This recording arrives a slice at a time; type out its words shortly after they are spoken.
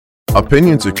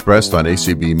Opinions expressed on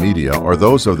ACB Media are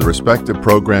those of the respective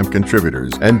program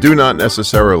contributors and do not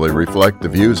necessarily reflect the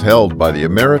views held by the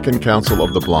American Council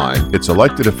of the Blind, its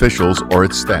elected officials, or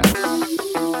its staff.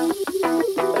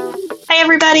 Hi,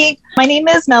 everybody. My name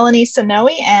is Melanie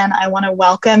Sonoe, and I want to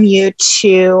welcome you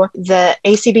to the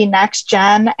ACB Next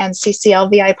Gen and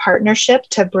CCLVI partnership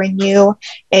to bring you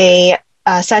a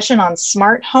session on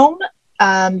smart home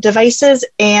devices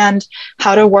and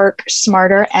how to work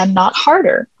smarter and not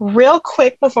harder. Real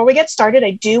quick, before we get started, I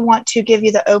do want to give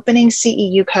you the opening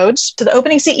CEU codes. So the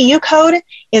opening CEU code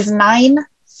is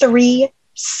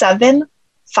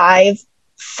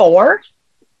 93754.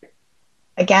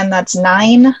 Again, that's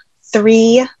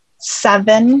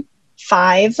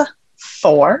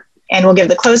 93754. And we'll give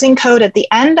the closing code at the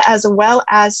end, as well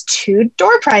as 2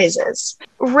 door prizes.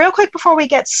 Real quick before we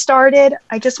get started,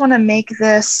 I just want to make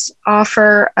this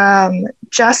offer.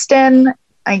 Justin,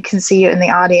 I can see you in the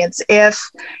audience. If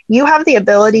you have the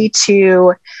ability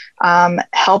to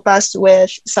help us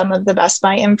with some of the Best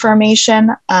Buy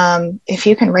information, if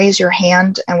you can raise your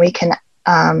hand and we can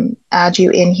add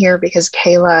you in here because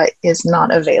Kayla is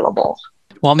not available.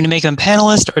 Want me to make them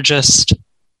panelist or just...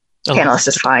 Panelist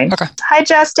is fine. Okay. Hi,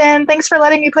 Justin. Thanks for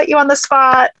letting me put you on the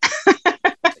spot.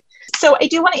 So I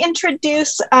do want to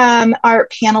introduce our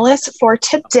panelists for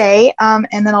today, and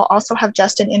then I'll also have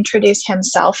Justin introduce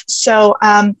himself. So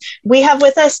we have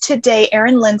with us today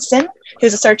Aaron Linson,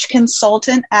 who's a search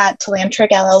consultant at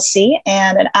Telantric LLC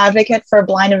and an advocate for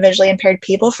blind and visually impaired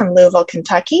people from Louisville,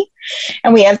 Kentucky.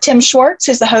 And we have Tim Schwartz,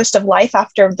 who's the host of Life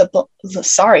After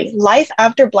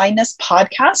Blindness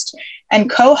podcast and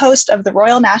co-host of the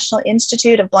Royal National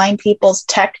Institute of Blind People's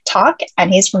Tech Talk,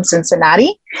 and he's from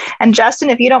Cincinnati. And Justin,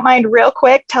 if you don't mind real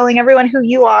quick telling everyone who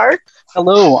you are.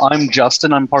 Hello, I'm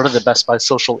Justin. I'm part of the Best Buy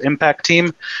Social Impact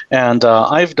team, and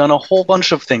I've done a whole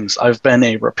bunch of things. I've been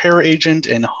a repair agent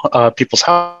in people's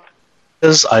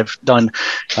houses. I've done,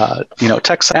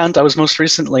 tech, and I was most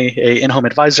recently a in-home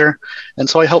advisor, and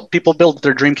so I help people build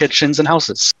their dream kitchens and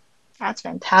houses. That's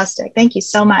fantastic. Thank you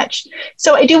so much.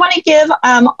 So I do want to give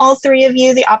all three of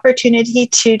you the opportunity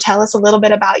to tell us a little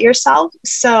bit about yourself.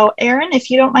 So Aaron,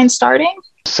 if you don't mind starting.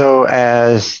 So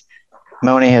as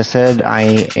Melanie has said,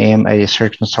 I am a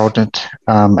search consultant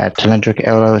at Telantric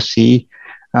LLC.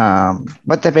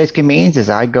 What that basically means is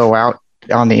I go out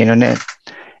on the internet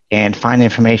and find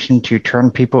information to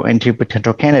turn people into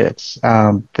potential candidates.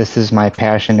 This is my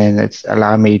passion, and it's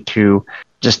allowed me to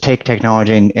just take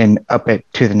technology and up it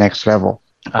to the next level.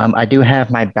 I do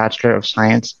have my Bachelor of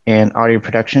Science in Audio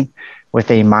Production with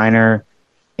a minor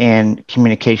in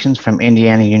Communications from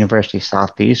Indiana University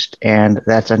Southeast, and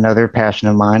that's another passion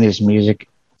of mine is music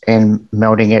and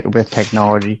melding it with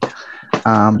technology.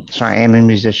 So I am a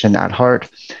musician at heart,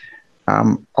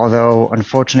 although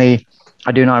unfortunately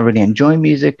I do not really enjoy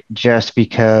music just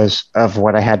because of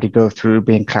what I had to go through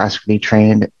being classically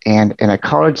trained. And in a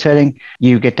college setting,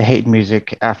 you get to hate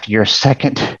music after your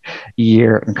second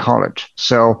year in college.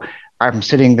 So I'm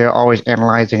sitting there always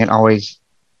analyzing and always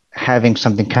having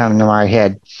something come into my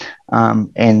head.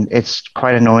 And it's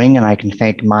quite annoying. And I can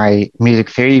thank my music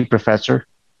theory professor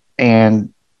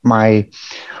and all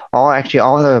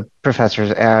the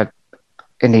professors at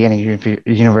Indiana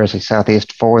University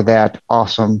Southeast for that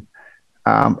awesome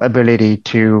ability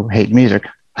to hate music.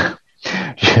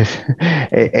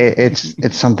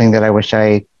 It's something that I wish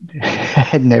I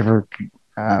had never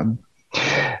had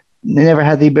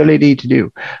the ability to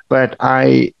do. But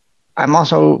I'm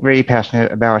also very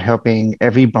passionate about helping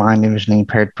every blind and visually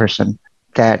impaired person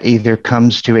that either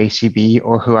comes to ACB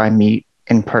or who I meet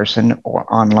in person or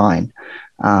online.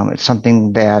 It's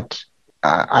something that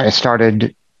I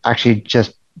started actually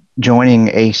just joining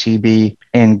ACB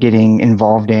and getting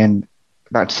involved in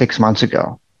about 6 months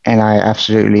ago, and I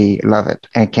absolutely love it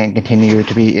and can continue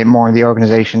to be more in the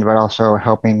organization, but also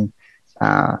helping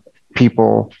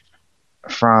people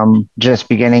from just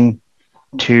beginning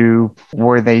to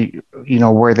where they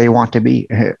want to be,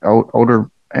 the older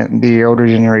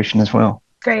generation as well.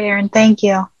 Great, Aaron. Thank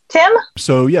you. Tim?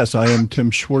 So yes, I am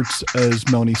Tim Schwartz, as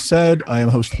Melanie said. I am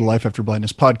host of the Life After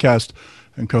Blindness podcast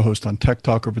and co-host on Tech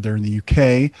Talk over there in the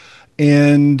UK.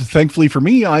 And thankfully for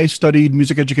me, I studied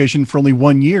music education for only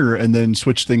 1 year and then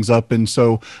switched things up. And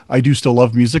so I do still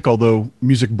love music, although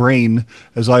music brain,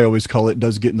 as I always call it,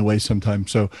 does get in the way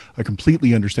sometimes. So I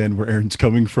completely understand where Aaron's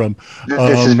coming from.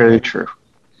 This is very true.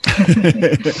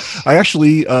 I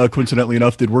actually, coincidentally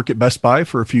enough, did work at Best Buy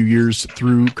for a few years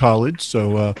through college.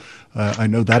 So I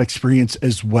know that experience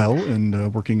as well,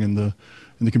 and working in the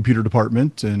in the computer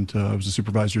department, and I was a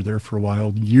supervisor there for a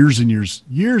while, years and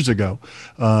years ago.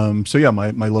 So yeah,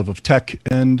 my love of tech.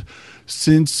 And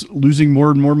since losing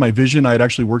more and more my vision, I had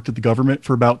actually worked at the government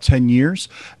for about 10 years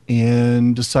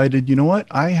and decided, you know what,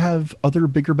 I have other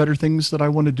bigger, better things that I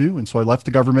want to do. And so I left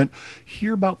the government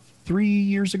here about 3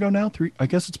 years ago now. I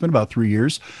guess it's been about 3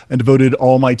 years, and devoted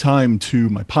all my time to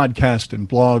my podcast and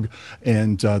blog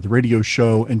and the radio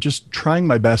show, and just trying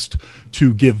my best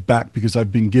to give back, because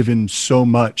I've been given so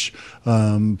much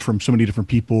from so many different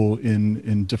people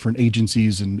in different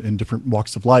agencies and different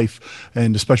walks of life,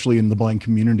 and especially in the blind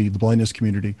community, the blindness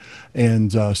community.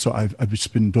 And so I've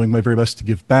just been doing my very best to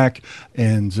give back.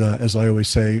 And as I always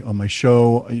say on my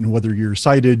show, whether you're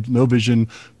sighted, no vision,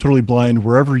 totally blind,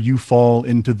 wherever you fall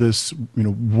into this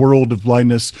world of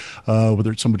blindness,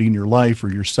 whether it's somebody in your life or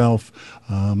yourself,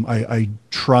 I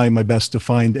try my best to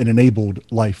find an enabled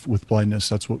life with blindness.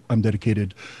 That's what I'm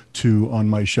dedicated to on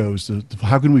my shows.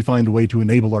 How can we find a way to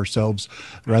enable ourselves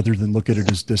rather than look at it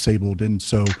as disabled? And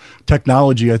so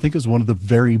technology, I think, is one of the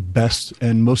very best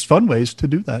and most fun ways to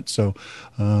do that. So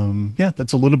yeah,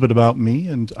 that's a little bit about me,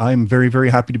 and I'm very, very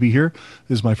happy to be here.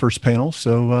 This is my first panel.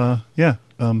 So yeah,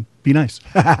 be nice.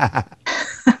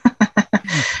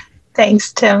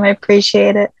 Thanks, Tim. I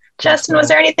appreciate it. Justin, was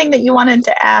there anything that you wanted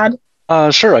to add?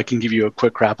 Sure, I can give you a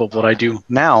quick wrap of what I do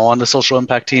now on the Social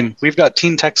Impact team. We've got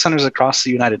teen tech centers across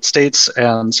the United States,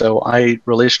 and so I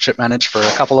relationship manage for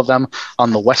a couple of them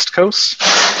on the West Coast.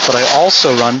 But I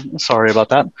also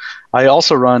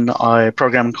run a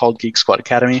program called Geek Squad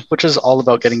Academy, which is all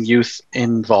about getting youth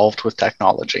involved with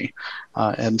technology.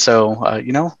 And so,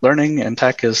 learning and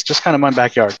tech is just kind of my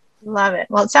backyard. Love it.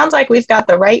 Well, it sounds like we've got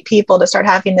the right people to start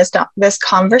having this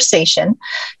conversation.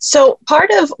 So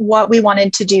part of what we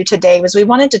wanted to do today was we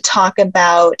wanted to talk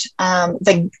about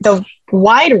the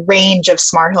wide range of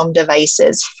smart home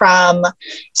devices, from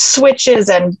switches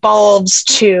and bulbs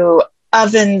to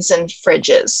ovens and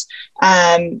fridges.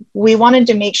 We wanted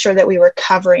to make sure that we were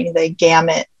covering the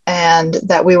gamut and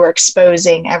that we were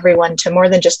exposing everyone to more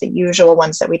than just the usual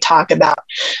ones that we talk about.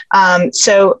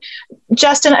 So,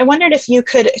 Justin, I wondered if you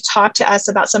could talk to us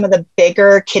about some of the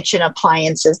bigger kitchen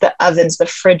appliances, the ovens, the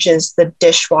fridges, the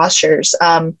dishwashers.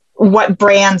 What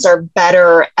brands are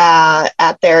better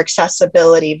at their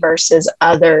accessibility versus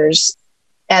others,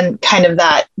 and kind of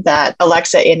that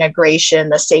Alexa integration,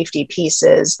 the safety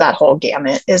pieces, that whole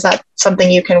gamut. Is that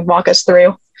something you can walk us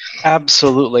through?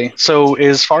 Absolutely. So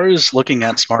as far as looking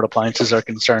at smart appliances are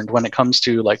concerned, when it comes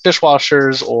to like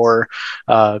dishwashers or,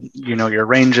 your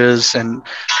ranges and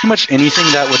pretty much anything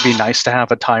that would be nice to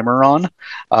have a timer on,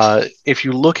 if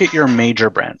you look at your major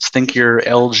brands, think your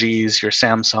LGs, your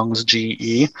Samsungs,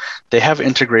 GE, they have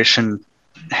integration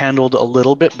handled a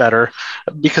little bit better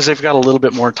because they've got a little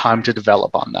bit more time to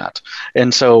develop on that.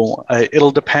 And so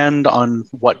it'll depend on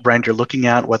what brand you're looking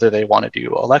at, whether they want to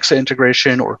do Alexa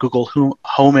integration or Google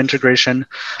Home integration.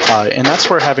 And that's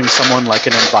where having someone like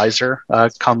an advisor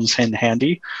comes in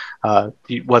handy.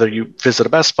 Whether you visit a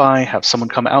Best Buy, have someone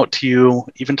come out to you,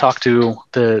 even talk to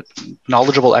the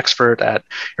knowledgeable expert at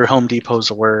your Home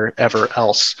Depots or wherever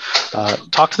else.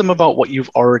 Talk to them about what you've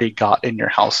already got in your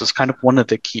house is kind of one of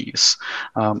the keys.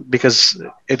 Because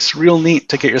it's real neat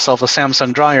to get yourself a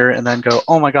Samsung dryer and then go,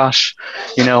 oh my gosh,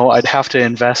 I'd have to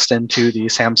invest into the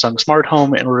Samsung smart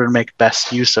home in order to make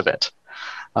best use of it.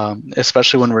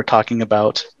 Especially when we're talking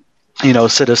about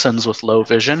citizens with low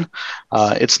vision.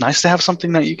 It's nice to have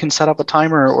something that you can set up a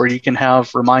timer, or you can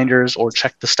have reminders or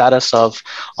check the status of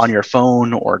on your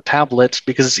phone or tablet,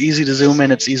 because it's easy to zoom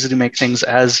in. It's easy to make things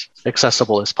as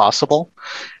accessible as possible.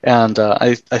 And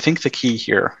I think the key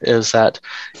here is that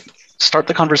start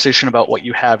the conversation about what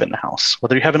you have in the house,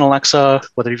 whether you have an Alexa,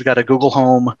 whether you've got a Google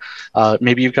Home,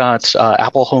 maybe you've got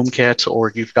Apple HomeKit,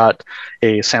 or you've got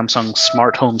a Samsung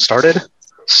Smart Home started.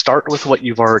 Start with what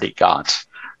you've already got.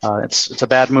 It's a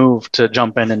bad move to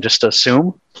jump in and just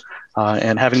assume,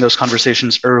 and having those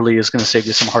conversations early is going to save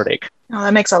you some heartache. Oh,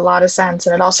 that makes a lot of sense,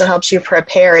 and it also helps you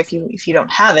prepare if you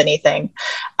don't have anything.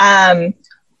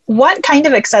 What kind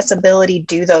of accessibility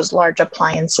do those large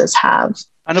appliances have?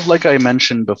 Kind of like I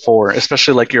mentioned before,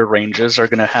 especially like your ranges are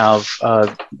going to have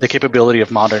the capability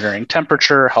of monitoring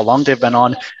temperature, how long they've been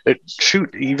on.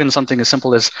 Even something as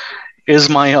simple as, is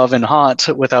my oven hot,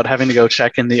 without having to go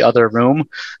check in the other room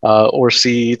or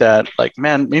see that, like,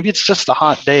 man, maybe it's just a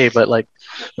hot day, but like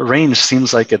range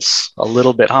seems like it's a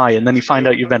little bit high, and then you find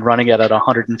out you've been running it at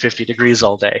 150 degrees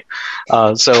all day.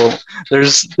 So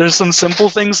there's some simple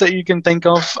things that you can think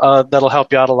of that'll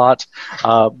help you out a lot.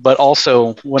 But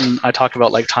also when I talk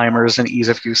about like timers and ease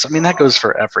of use, I mean, that goes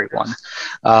for everyone.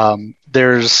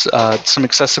 There's some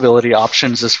accessibility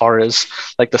options as far as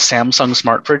like the Samsung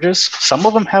smart fridges. Some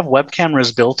of them have web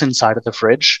cameras built inside of the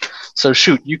fridge. So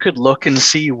shoot, you could look and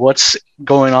see what's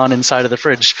going on inside of the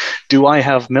fridge. Do I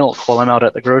have milk while I'm out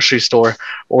at the grocery store?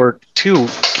 Or two,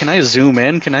 can I zoom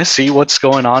in? Can I see what's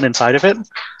going on inside of it?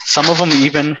 Some of them,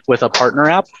 even with a partner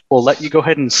app, will let you go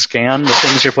ahead and scan the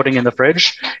things you're putting in the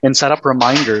fridge and set up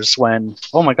reminders when,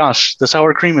 oh my gosh, the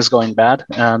sour cream is going bad,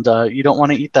 and you don't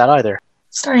want to eat that either.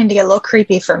 Starting to get a little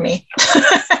creepy for me.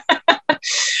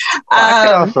 I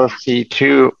could also see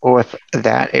too with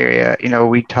that area.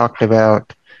 We talked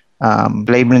about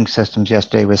labeling systems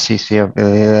yesterday with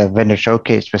CCLVI, vendor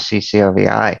showcase with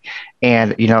CCLVI,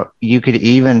 and you could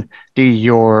even do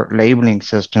your labeling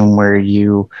system where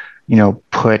you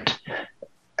put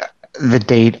the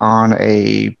date on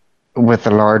with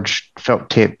a large felt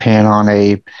tip pen on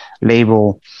a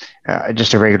label,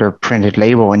 just a regular printed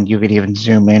label, and you could even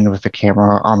zoom in with the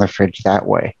camera on the fridge that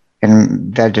way.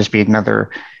 And that'd just be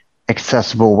another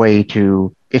accessible way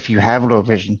to, if you have low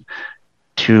vision,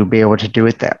 to be able to do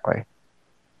it that way.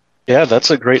 Yeah, that's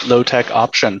a great low-tech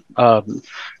option.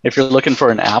 If you're looking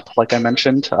for an app, like I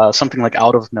mentioned, something like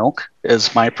Out of Milk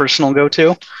is my personal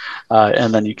go-to.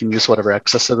 And then you can use whatever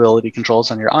accessibility controls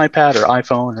on your iPad or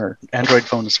iPhone or Android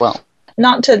phone as well.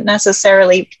 Not to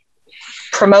necessarily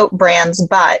promote brands,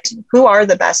 but who are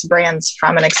the best brands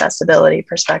from an accessibility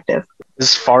perspective?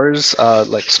 As far as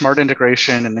like smart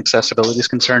integration and accessibility is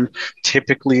concerned,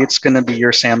 typically it's going to be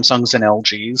your Samsungs and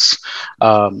LGs.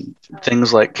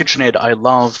 Things like KitchenAid, I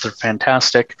love, they're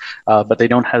fantastic, but they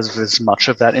don't have as much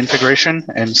of that integration.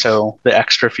 And so the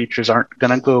extra features aren't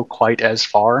going to go quite as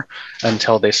far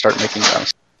until they start making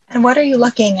those. And what are you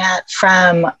looking at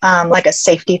from like a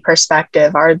safety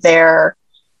perspective? Are there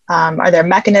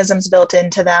mechanisms built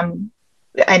into them?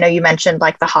 I know you mentioned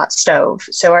like the hot stove.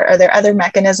 So are there other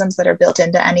mechanisms that are built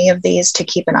into any of these to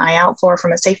keep an eye out for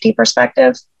from a safety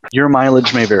perspective? Your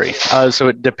mileage may vary. So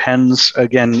it depends,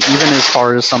 again, even as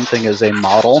far as something as a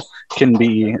model can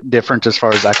be different as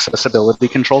far as accessibility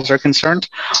controls are concerned,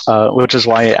 which is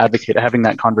why I advocate having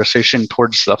that conversation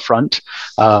towards the front,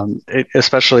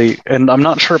 especially, and I'm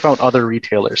not sure about other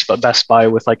retailers, but Best Buy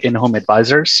with like in-home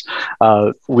advisors,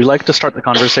 we like to start the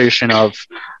conversation of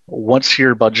what's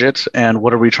your budget and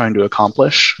what are we trying to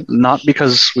accomplish? Not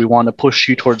because we want to push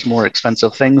you towards more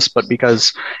expensive things, but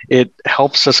because it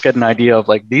helps us get an idea of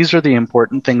like, these are the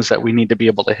important things that we need to be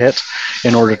able to hit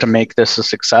in order to make this a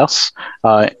success.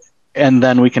 And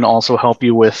then we can also help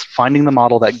you with finding the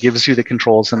model that gives you the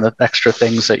controls and the extra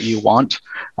things that you want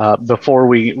before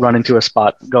we run into a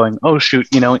spot going, oh, shoot,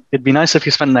 it'd be nice if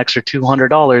you spent an extra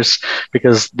 $200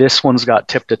 because this one's got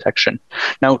tip detection.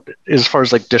 Now, as far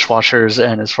as like dishwashers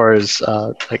and as far as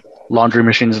like laundry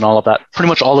machines and all of that, pretty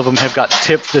much all of them have got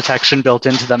tip detection built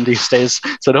into them these days.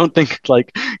 So don't think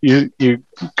like you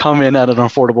come in at an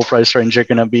affordable price range, you're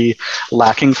going to be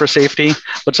lacking for safety.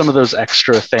 But some of those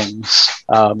extra things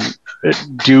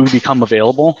do become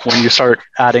available when you start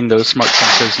adding those smart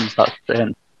sensors and stuff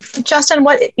in. Justin,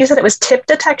 what you said it was tip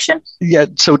detection? Yeah,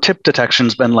 so tip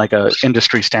detection's been like a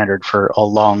industry standard for a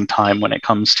long time when it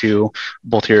comes to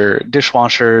both your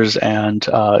dishwashers and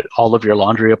all of your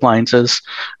laundry appliances,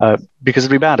 because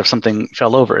it'd be bad if something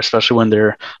fell over, especially when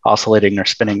they're oscillating or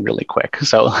spinning really quick.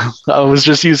 So I was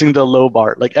just using the low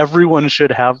bar. Like everyone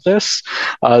should have this,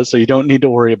 so you don't need to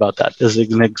worry about that as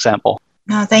an example.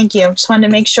 No, thank you. Just wanted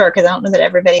to make sure because I don't know that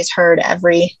everybody's heard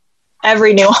every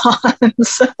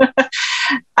nuance.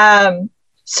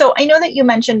 So I know that you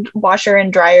mentioned washer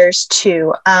and dryers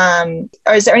too.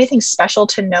 Or is there anything special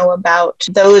to know about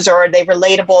those, or are they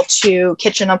relatable to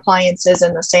kitchen appliances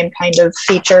and the same kind of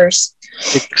features?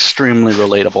 Extremely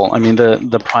relatable. I mean,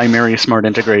 the primary smart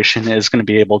integration is going to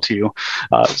be able to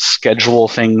schedule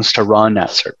things to run at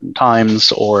certain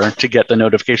times or to get the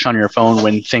notification on your phone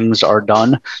when things are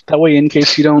done. That way, in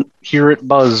case you don't hear it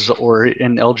buzz or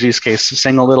in LG's case,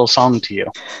 sing a little song to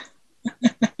you.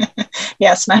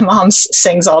 Yes, my mom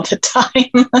sings all the time.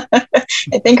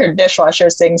 I think her dishwasher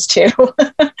sings too.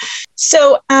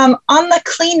 So on the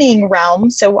cleaning realm,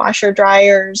 so washer,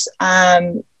 dryers,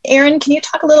 Aaron, can you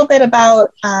talk a little bit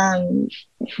about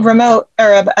remote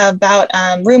or about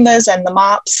Roombas and the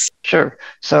mops? Sure.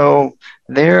 So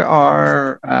there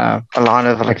are a lot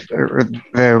of like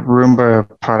the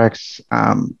Roomba products.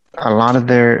 A lot of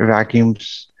their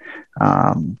vacuums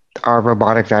are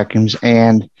robotic vacuums,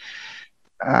 and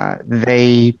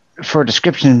they for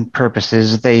description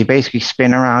purposes, they basically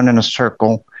spin around in a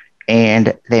circle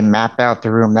and they map out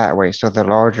the room that way. So the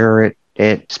larger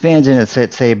it spins and it,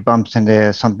 let's say, bumps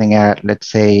into something at, let's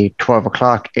say, 12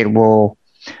 o'clock, it will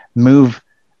move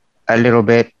a little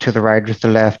bit to the right or the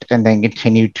left and then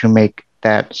continue to make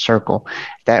that circle.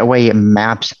 That way it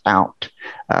maps out.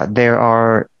 There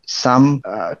are some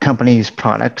companies'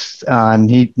 products,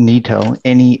 Neato,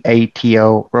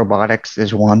 N-E-A-T-O Robotics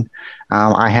is one.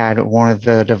 I had one of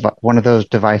those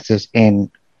devices in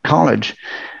college,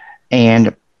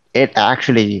 and it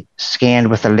actually scanned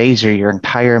with a laser your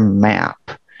entire map,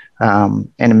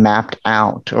 and mapped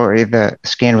out, or either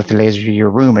scanned with the laser your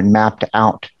room and mapped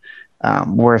out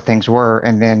where things were,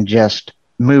 and then just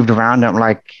moved around them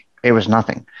like it was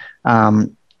nothing.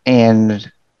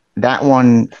 And that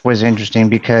one was interesting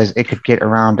because it could get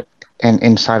around and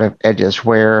inside of edges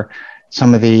where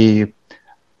some of the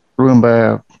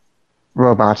Roomba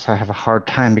robots have a hard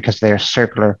time because they are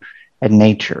circular in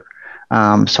nature.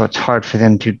 So it's hard for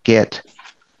them to get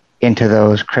into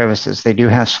those crevices. They do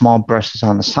have small brushes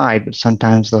on the side, but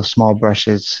sometimes those small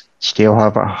brushes still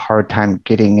have a hard time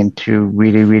getting into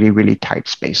really, really, really tight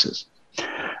spaces.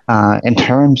 In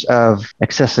terms of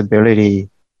accessibility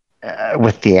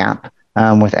with the app,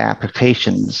 with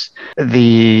applications,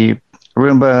 the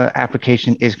Roomba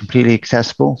application is completely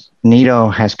accessible.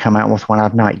 Neato has come out with one.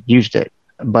 I've not used it,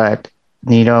 but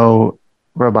Neato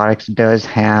Robotics does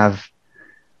have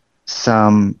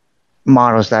some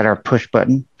models that are push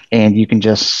button, and you can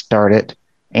just start it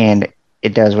and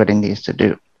it does what it needs to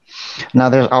do. Now,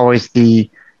 there's always the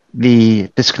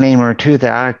disclaimer too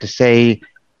that I like to say,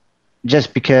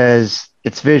 just because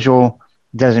it's visual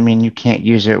doesn't mean you can't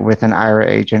use it with an Aira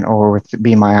agent or with the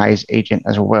Be My Eyes agent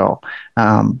as well.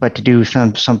 But to do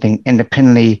something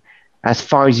independently as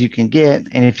far as you can get,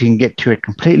 and if you can get to it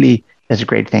completely, is a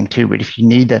great thing too. But if you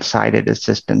need that sighted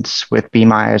assistance with Be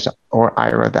My Eyes or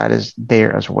Aira, that is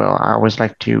there as well. I always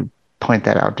like to point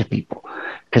that out to people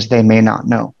because they may not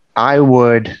know. I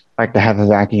would like to have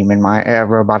a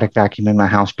robotic vacuum in my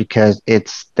house because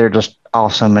they're just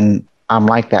awesome, and I'm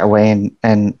like that way,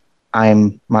 and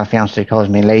my fiance calls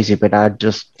me lazy, but I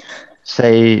just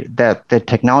say that the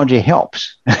technology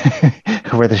helps.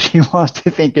 Whether she wants to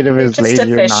think of it as lazy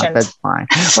efficient or not, that's fine.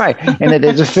 Right, and it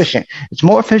is efficient. It's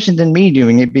more efficient than me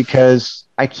doing it because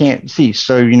I can't see.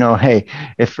 So, hey,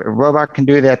 if a robot can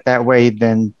do that way,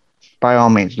 then by all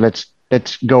means, let's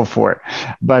go for it.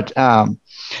 But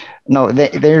no,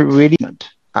 they're really,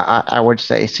 I would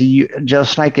say. So you,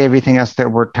 just like everything else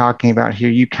that we're talking about here,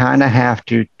 you kind of have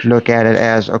to look at it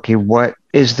as, okay, what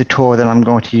is the tool that I'm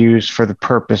going to use for the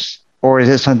purpose? Or is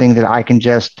it something that I can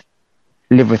just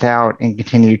live without and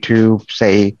continue to,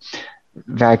 say,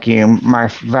 vacuum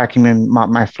and mop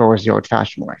my floors the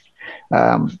old-fashioned way?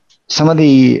 Some of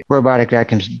the robotic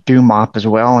vacuums do mop as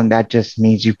well, and that just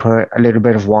means you put a little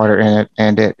bit of water in it,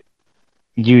 and it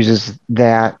uses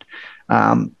the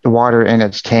water in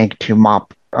its tank to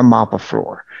mop a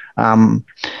floor. I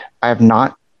have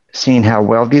not seen how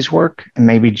well these work, and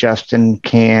maybe Justin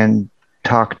can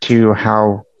talk to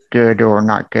how good or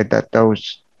not good that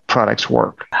those products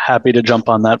work. Happy to jump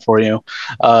on that for you.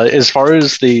 As far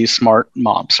as the smart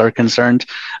mops are concerned,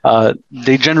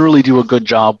 they generally do a good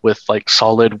job with like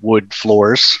solid wood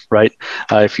floors, right?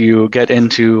 If you get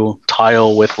into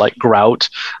tile with like grout,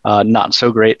 not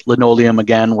so great. Linoleum,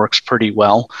 again, works pretty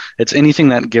well. It's anything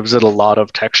that gives it a lot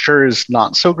of texture is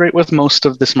not so great with most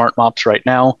of the smart mops right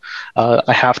now.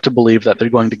 I have to believe that they're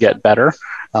going to get better.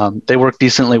 They work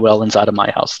decently well inside of my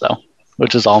house, though,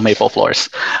 which is all maple floors.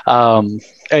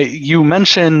 You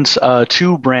mentioned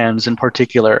two brands in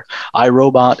particular,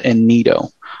 iRobot and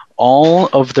Neato. All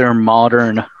of their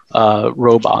modern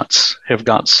robots have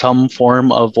got some form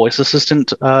of voice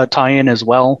assistant tie-in as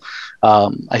well.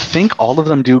 I think all of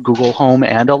them do Google Home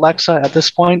and Alexa at this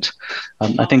point.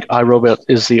 I think iRobot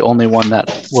is the only one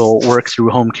that will work through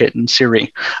HomeKit and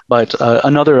Siri. But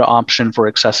another option for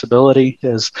accessibility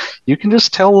is you can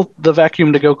just tell the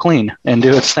vacuum to go clean and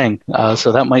do its thing.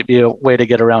 So that might be a way to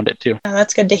get around it too. Oh,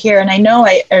 that's good to hear. And I know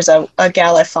there's a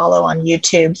gal I follow on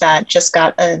YouTube that just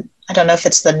got I don't know if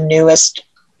it's the newest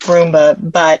Roomba,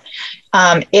 but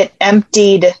it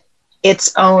emptied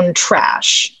its own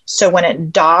trash. So when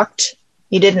it docked,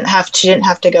 she didn't have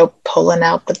to go pulling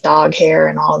out the dog hair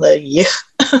and all the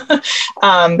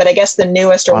but I guess the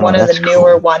newest or one of the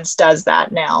newer ones does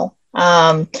that now,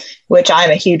 which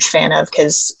I'm a huge fan of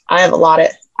because I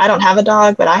don't have a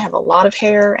dog, but I have a lot of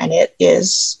hair and it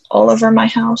is all over my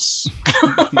house.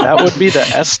 That would be the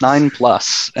S9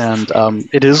 Plus, and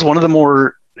it is one of the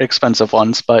more expensive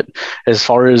ones, but as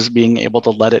far as being able to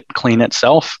let it clean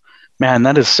itself, Man,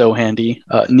 that is so handy.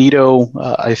 Neato,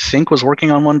 I think, was working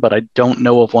on one, but I don't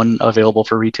know of one available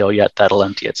for retail yet that'll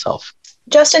empty itself.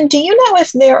 Justin, do you know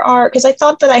if there are, because I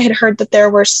thought that I had heard that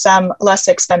there were some less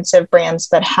expensive brands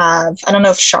that have, I don't know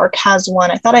if Shark has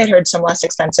one. I thought I had heard some less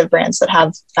expensive brands that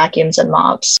have vacuums and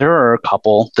mops. There are a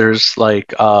couple. There's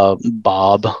like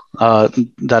Bob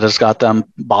that has got them.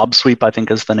 Bob Sweep, I think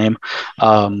is the name,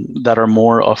 that are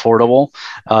more affordable.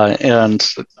 And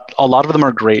a lot of them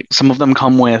are great. Some of them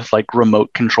come with like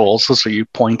remote controls. So you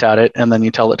point at it and then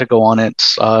you tell it to go on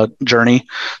its journey.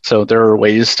 So there are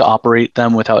ways to operate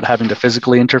them without having to physically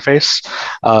interface.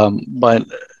 But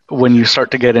when you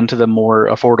start to get into the more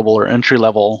affordable or entry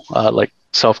level, like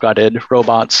self-guided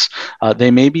robots,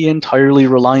 they may be entirely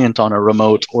reliant on a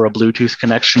remote or a Bluetooth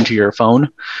connection to your phone,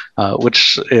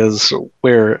 which is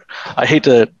where I hate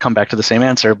to come back to the same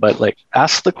answer, but like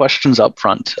ask the questions up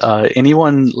front.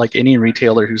 Anyone, like any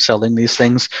retailer who's selling these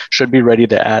things, should be ready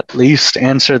to at least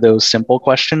answer those simple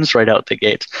questions right out the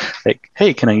gate. Like,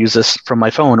 hey, can I use this from my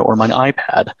phone or my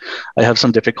iPad? I have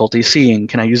some difficulty seeing.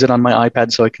 Can I use it on my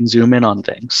iPad so I can zoom in on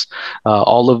things?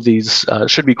 All of these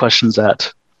should be questions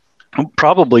that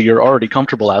probably you're already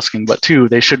comfortable asking, but two,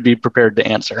 they should be prepared to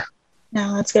answer.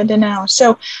 No, that's good to know.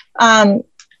 So,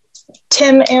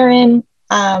 Tim, Aaron,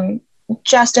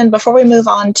 Justin, before we move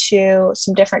on to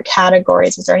some different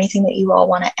categories, is there anything that you all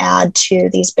want to add to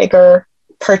these bigger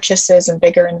purchases and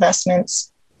bigger investments?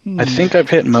 I think I've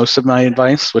hit most of my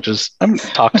advice, which is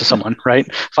talk to someone, right?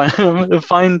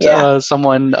 Find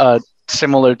someone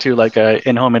similar to like a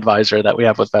in-home advisor that we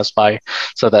have with Best Buy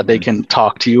so that they can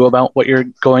talk to you about what you're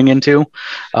going into.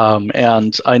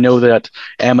 And I know that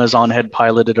Amazon had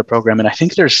piloted a program, and I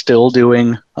think they're still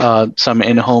doing some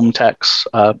in-home techs.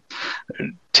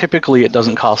 Typically, it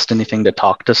doesn't cost anything to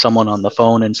talk to someone on the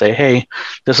phone and say, hey,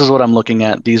 this is what I'm looking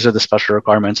at. These are the special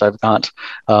requirements I've got.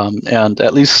 And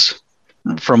at least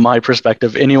from my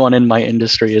perspective, anyone in my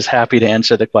industry is happy to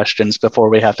answer the questions before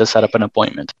we have to set up an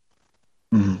appointment.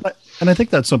 Mm-hmm. And I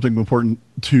think that's something important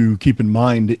to keep in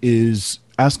mind is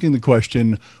asking the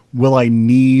question, will I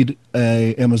need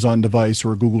a Amazon device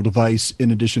or a Google device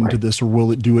in addition to this, or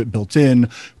will it do it built in?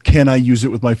 Can I use it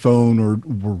with my phone, or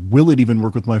will it even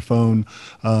work with my phone?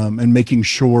 And making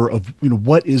sure of,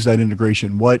 what is that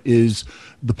integration? What is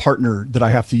the partner that I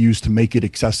have to use to make it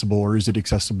accessible, or is it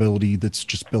accessibility that's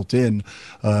just built in?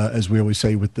 As we always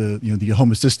say with the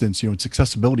home assistants, it's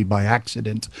accessibility by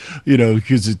accident,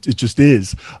 because it just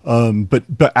is. But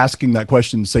asking that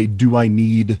question, say, do I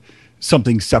need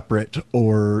something separate,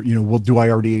 or do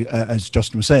I already, as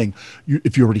Justin was saying,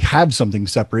 if you already have something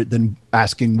separate, then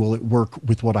asking, will it work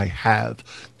with what I have?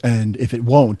 And if it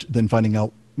won't, then finding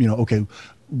out, okay,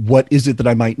 what is it that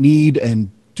I might need, and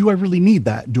do I really need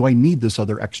that? Do I need this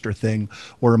other extra thing,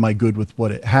 or am I good with what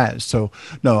it has? So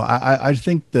no, I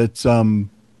think that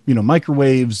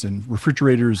microwaves and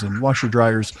refrigerators and washer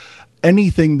dryers,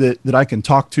 anything that I can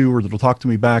talk to, or that'll talk to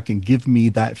me back and give me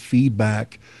that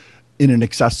feedback in an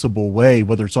accessible way,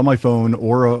 whether it's on my phone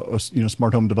or a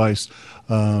smart home device,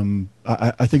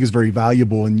 I think is very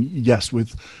valuable. And yes,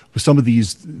 with some of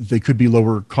these, they could be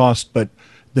lower cost, but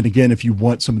then again, if you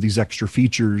want some of these extra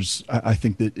features, I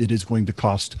think that it is going to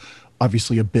cost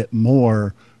obviously a bit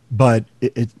more. But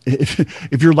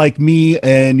if you're like me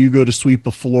and you go to sweep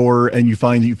a floor and you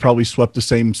find that you've probably swept the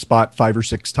same spot 5 or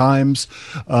 6 times,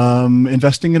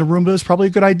 investing in a Roomba is probably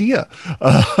a good idea.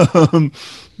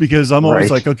 Because I'm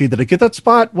always like, okay, did I get that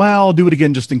spot? Well, I'll do it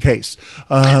again just in case,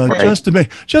 just to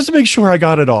make sure I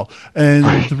got it all. And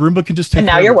the Roomba can just take. And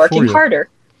now you're working harder.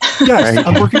 Yes,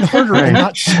 I'm working harder and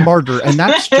not smarter, and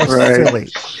that's just silly.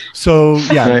 So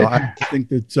I think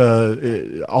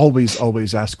that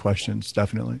always ask questions,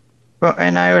 definitely. Well,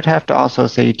 and I would have to also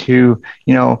say too,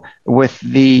 with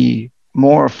the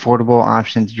more affordable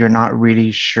options, you're not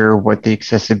really sure what the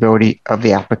accessibility of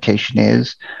the application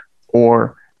is,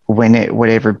 or when it would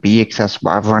ever be accessible.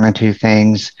 I've run into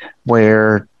things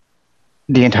where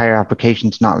the entire application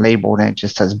is not labeled and it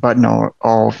just says button all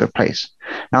over the place.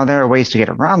 Now, there are ways to get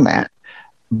around that,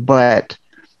 but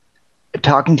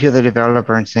talking to the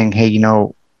developer and saying, hey,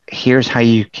 here's how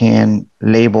you can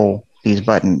label these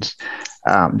buttons.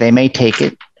 They may take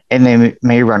it and they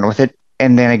may run with it,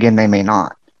 and then again, they may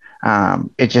not.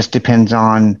 It just depends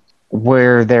on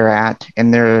where they're at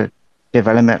in their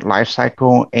development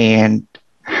lifecycle and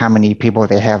how many people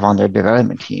they have on their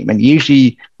development team. And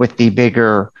usually with the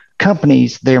bigger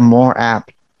companies, they're more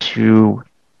apt to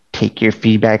take your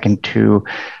feedback into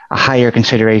a higher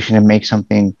consideration and make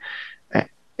something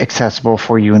accessible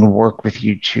for you and work with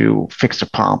you to fix a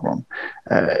problem,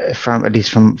 at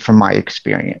least from my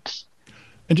experience.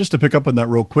 And just to pick up on that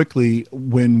real quickly,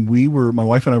 when my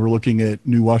wife and I were looking at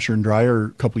new washer and dryer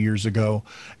a couple years ago,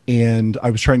 and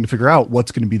I was trying to figure out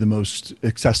what's going to be the most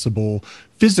accessible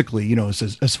physically,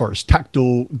 as far as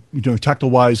tactile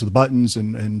wise with the buttons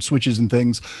and switches and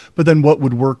things, but then what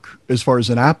would work as far as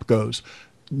an app goes.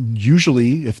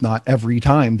 Usually, if not every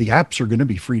time, the apps are going to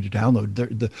be free to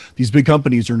download. These big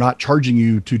companies are not charging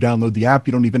you to download the app.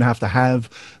 You don't even have to have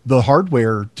the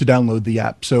hardware to download the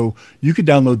app. So you could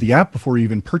download the app before you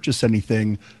even purchase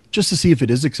anything, just to see if it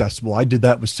is accessible. I did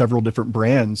that with several different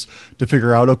brands to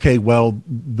figure out, okay, well,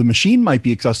 the machine might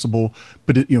be accessible,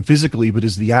 but physically, but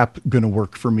is the app going to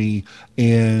work for me?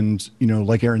 And,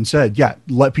 like Aaron said, yeah,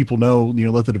 let people know,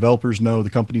 let the developers know, the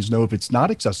companies know if it's not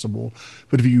accessible.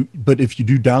 But if you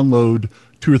do download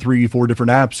 2 or 3, 4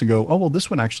 different apps and go, oh, well, this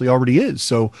one actually already is.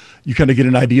 So you kind of get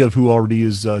an idea of who already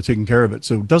is taking care of it.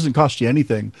 So it doesn't cost you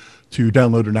anything to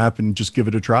download an app and just give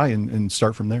it a try and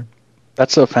start from there.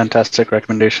 That's a fantastic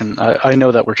recommendation. I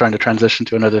know that we're trying to transition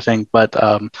to another thing, but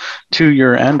to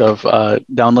your end of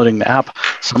downloading the app,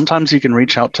 sometimes you can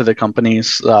reach out to the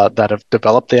companies that have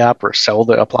developed the app or sell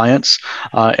the appliance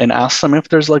and ask them if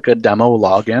there's like a demo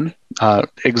login.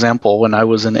 Example, when I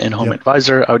was an in-home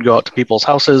advisor, I would go out to people's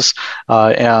houses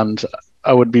and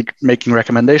I would be making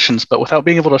recommendations, but without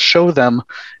being able to show them,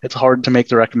 it's hard to make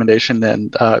the recommendation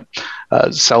and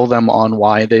sell them on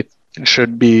why they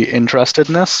should be interested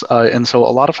in this. And so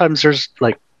a lot of times there's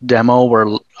like demo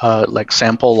or like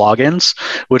sample logins,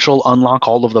 which will unlock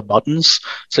all of the buttons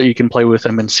so you can play with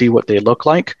them and see what they look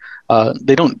like.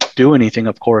 They don't do anything,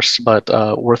 of course, but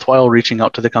worthwhile reaching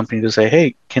out to the company to say,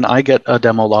 hey, can I get a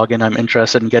demo login? I'm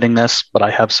interested in getting this, but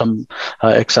I have some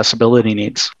accessibility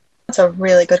needs. That's a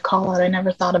really good call out. I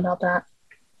never thought about that.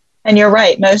 And you're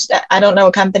right. I don't know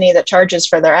a company that charges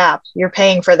for their app. You're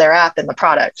paying for their app in the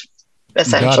product,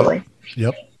 essentially.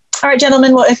 Yep. All right,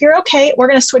 gentlemen. Well, if you're okay, we're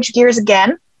going to switch gears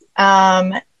again.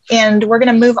 And we're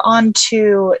going to move on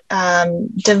to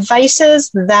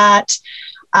devices that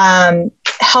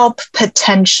help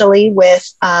potentially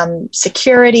with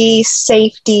security,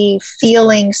 safety,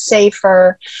 feeling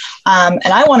safer. And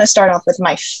I want to start off with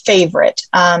my favorite.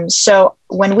 So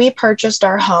when we purchased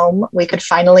our home, we could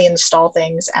finally install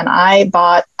things, and I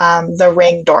bought the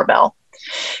Ring doorbell.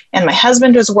 And my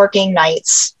husband was working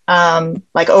nights,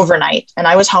 like overnight, and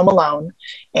I was home alone.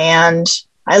 And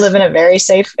I live in a very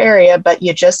safe area, but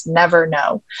you just never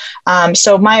know.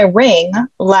 So my Ring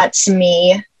lets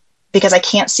me, because I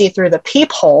can't see through the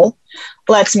peephole,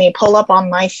 lets me pull up on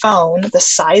my phone the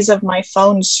size of my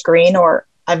phone screen, or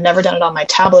I've never done it on my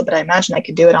tablet, but I imagine I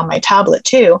could do it on my tablet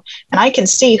too. And I can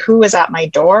see who is at my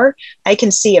door. I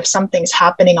can see if something's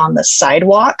happening on the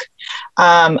sidewalk.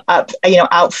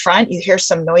 Out front, you hear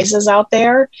some noises out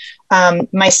there.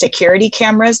 My security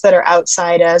cameras that are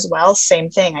outside as well, same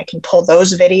thing. I can pull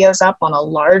those videos up on a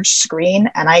large screen,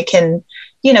 and I can,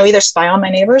 either spy on my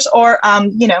neighbors or,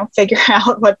 figure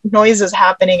out what noise is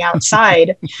happening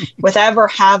outside without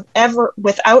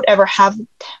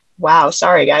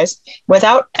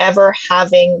ever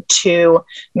having to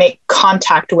make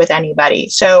contact with anybody.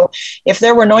 So if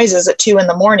there were noises at 2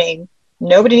 a.m,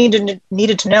 nobody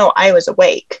needed to know I was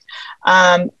awake.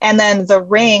 And then the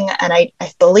Ring, and I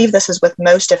believe this is with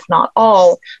most, if not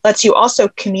all, lets you also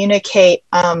communicate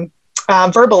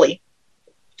verbally.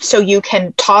 So you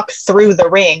can talk through the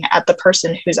Ring at the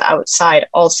person who's outside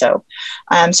also.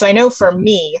 So I know for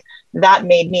me, that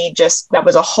made me that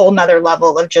was a whole nother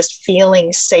level of just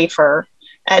feeling safer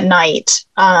at night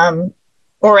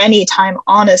or anytime,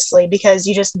 honestly, because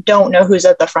you just don't know who's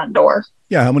at the front door.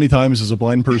 Yeah. How many times as a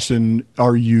blind person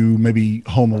are you maybe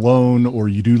home alone, or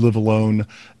you do live alone,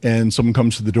 and someone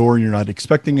comes to the door and you're not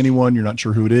expecting anyone, you're not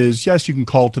sure who it is? Yes, you can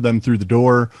call to them through the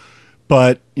door,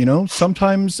 but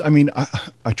sometimes,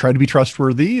 I try to be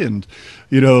trustworthy and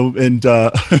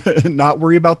not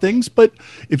worry about things. But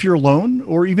if you're alone,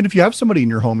 or even if you have somebody in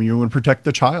your home and you want to protect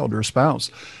the child or a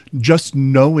spouse, just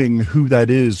knowing who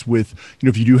that is with,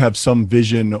 if you do have some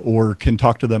vision or can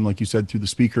talk to them, like you said, through the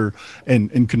speaker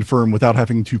and confirm without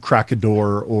having to crack a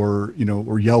door or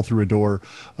yell through a door,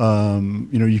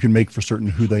 you can make for certain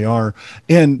who they are.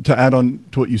 And to add on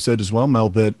to what you said as well, Mel,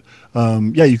 that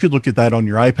you could look at that on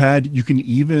your iPad. You can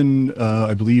even,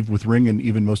 I believe with Ring and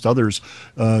even most others,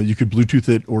 you could Bluetooth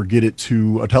it or get it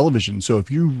to a television. So if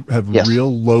you have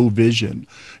real low vision,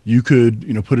 you could,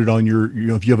 put it on your,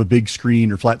 if you have a big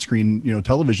screen or flat screen,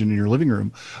 television in your living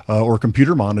room or a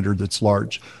computer monitor that's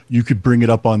large, you could bring it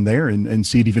up on there and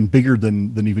see it even bigger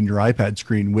than even your iPad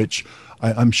screen, which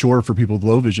I'm sure for people with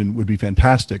low vision would be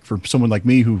fantastic. For someone like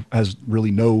me who has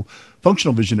really no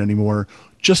functional vision anymore,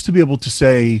 just to be able to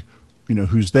say,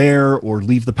 who's there, or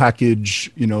leave the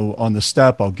package, on the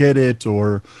step, I'll get it,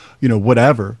 or,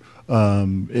 whatever.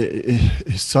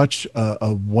 It's such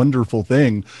a wonderful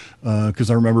thing. Cause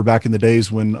I remember back in the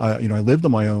days when I lived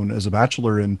on my own as a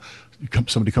bachelor, and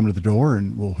somebody come to the door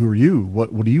and, well, who are you?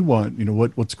 What do you want?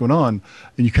 What's going on?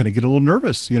 And you kind of get a little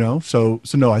nervous, so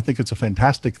no, I think it's a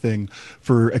fantastic thing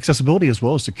for accessibility as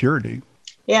well as security.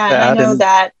 Yeah. And I know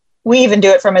that we even do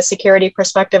it from a security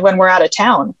perspective when we're out of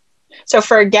town. So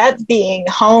forget being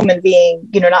home and being,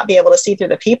 not be able to see through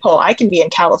the peephole. I can be in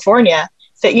California,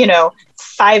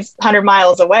 500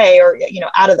 miles away, or,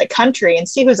 out of the country, and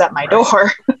see who's at my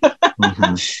door.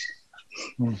 Mm-hmm.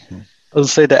 Mm-hmm. I would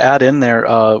say, to add in there,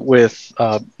 with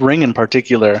Ring in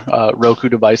particular, Roku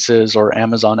devices or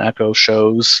Amazon Echo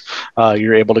shows,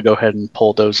 you're able to go ahead and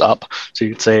pull those up. So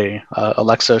you'd say,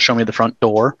 Alexa, show me the front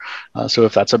door. So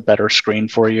if that's a better screen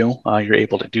for you, you're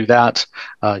able to do that.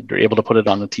 You're able to put it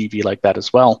on the TV like that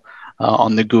as well.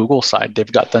 On the Google side,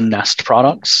 they've got the Nest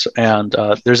products, and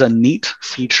there's a neat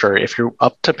feature if you're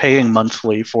up to paying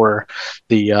monthly for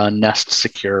the Nest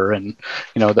Secure and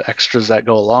the extras that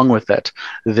go along with it.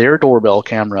 Their doorbell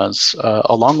cameras,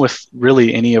 along with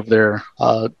really any of their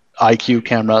IQ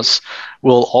cameras,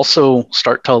 will also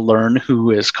start to learn who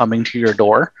is coming to your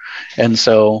door, and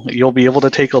so you'll be able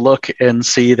to take a look and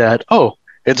see that, oh,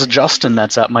 it's Justin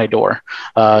that's at my door,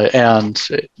 and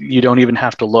you don't even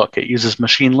have to look. It uses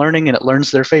machine learning, and it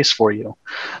learns their face for you.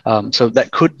 So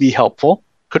that could be helpful,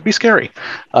 could be scary,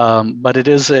 but it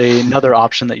is another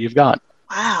option that you've got.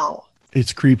 Wow.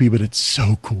 It's creepy, but it's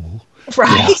so cool.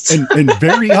 Right. Yeah. And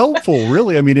very helpful,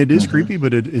 really. I mean, it is creepy,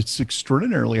 but it's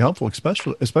extraordinarily helpful,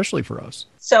 especially for us.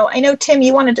 So I know, Tim,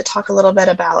 you wanted to talk a little bit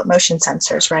about motion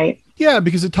sensors, right? Yeah,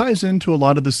 because it ties into a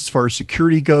lot of this as far as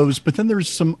security goes, but then there's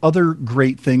some other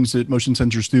great things that motion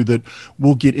sensors do that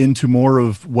we'll get into more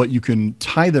of what you can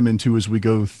tie them into as we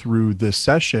go through this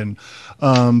session.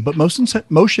 But motion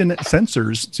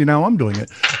sensors, see, now I'm doing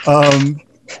it.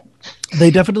 They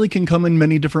definitely can come in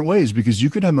many different ways, because you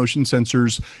could have motion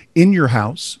sensors in your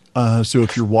house. So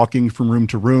if you're walking from room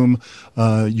to room,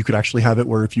 you could actually have it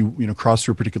where if you cross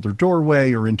through a particular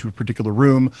doorway or into a particular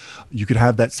room, you could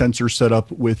have that sensor set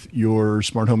up with your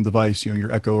smart home device,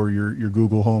 your Echo or your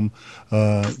Google Home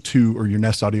 2, or your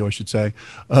Nest Audio, I should say.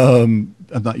 I'm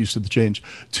not used to the change.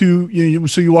 So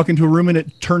you walk into a room and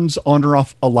it turns on or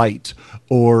off a light,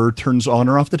 or turns on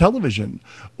or off the television,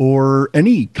 or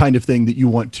any kind of thing that you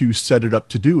want to set it up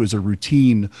to do as a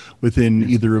routine within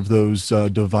either of those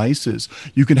devices.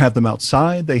 You can have them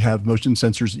outside. They have motion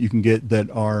sensors that you can get that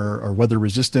are weather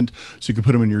resistant, so you can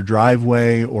put them in your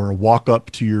driveway or walk up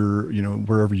to your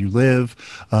wherever you live,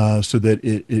 so that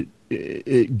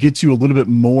it gets you a little bit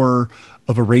more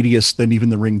of a radius than even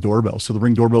the Ring doorbell. So the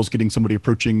Ring doorbell is getting somebody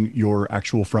approaching your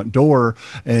actual front door,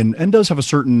 and does have a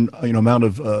certain amount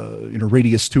of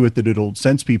radius to it that it'll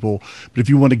sense people. But if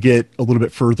you want to get a little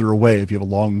bit further away, if you have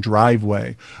a long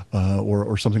driveway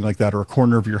or something like that, or a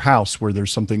corner of your house where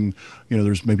there's something,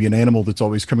 there's maybe an animal that's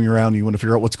always coming around, and you want to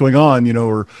figure out what's going on,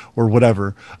 or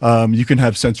whatever, you can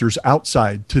have sensors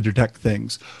outside to detect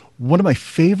things. One of my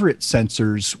favorite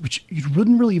sensors, which you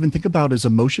wouldn't really even think about as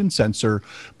a motion sensor,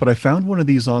 but I found one of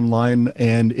these online,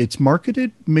 and it's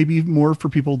marketed maybe more for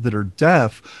people that are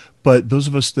deaf, but those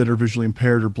of us that are visually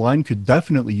impaired or blind could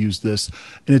definitely use this.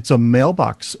 And it's a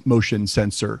mailbox motion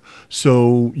sensor.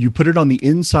 So you put it on the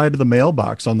inside of the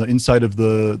mailbox, on the inside of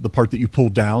the part that you pull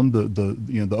down,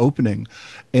 the opening.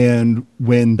 And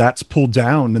when that's pulled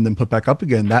down and then put back up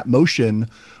again, that motion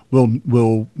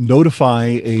will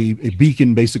notify a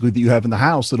beacon basically that you have in the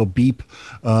house that'll beep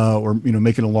or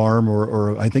make an alarm,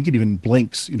 or I think it even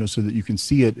blinks, so that you can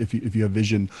see it if you have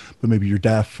vision, but maybe you're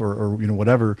deaf or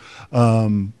whatever,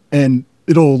 and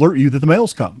it'll alert you that the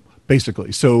mail's come,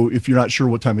 basically. So if you're not sure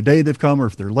what time of day they've come or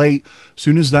if they're late, as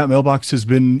soon as that mailbox has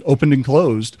been opened and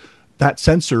closed, that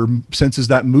sensor senses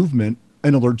that movement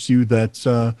and alerts you that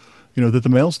that the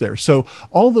mail's there. So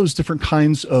all those different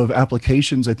kinds of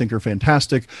applications I think are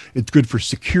fantastic. It's good for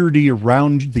security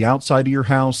around the outside of your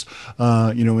house,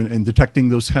 and detecting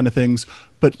those kind of things.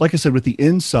 But like I said, with the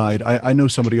inside, I know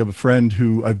somebody, I have a friend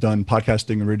who I've done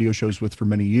podcasting and radio shows with for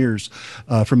many years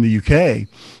from the UK.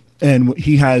 And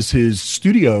he has his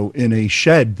studio in a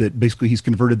shed that basically he's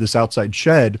converted this outside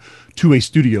shed to a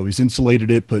studio. He's insulated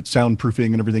it, put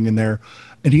soundproofing and everything in there.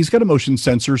 And he's got a motion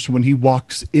sensor. So when he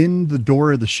walks in the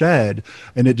door of the shed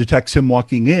and it detects him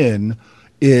walking in,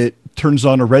 it turns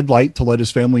on a red light to let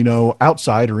his family know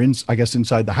outside or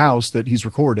inside the house that he's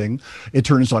recording. It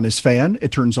turns on his fan.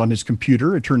 It turns on his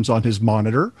computer. It turns on his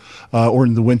monitor, or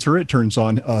in the winter, it turns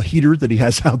on a heater that he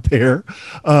has out there,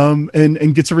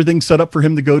 and gets everything set up for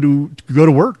him to go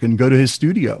to work and go to his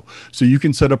studio. So you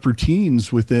can set up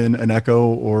routines within an Echo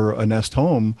or a Nest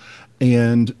Home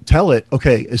and tell it,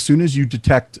 okay, as soon as you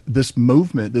detect this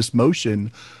movement, this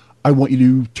motion, I want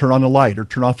you to turn on a light or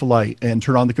turn off a light and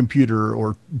turn on the computer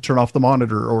or turn off the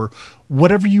monitor or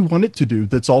whatever you want it to do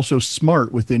that's also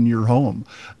smart within your home.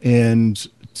 And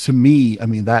to me, I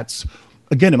mean, that's,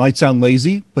 again, it might sound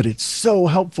lazy, but it's so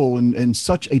helpful and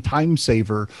such a time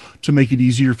saver to make it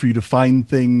easier for you to find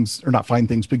things, or not find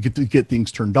things, but get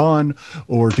things turned on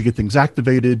or to get things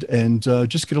activated and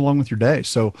just get along with your day.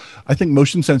 So I think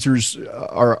motion sensors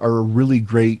are a really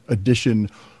great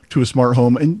addition to a smart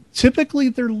home. And typically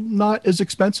they're not as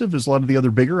expensive as a lot of the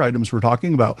other bigger items we're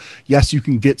talking about. Yes, you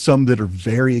can get some that are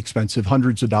very expensive,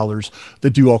 hundreds of dollars,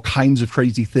 that do all kinds of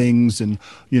crazy things. And,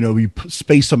 you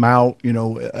space them out,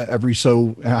 every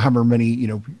so however many,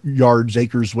 yards,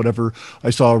 acres, whatever.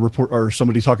 I saw a report or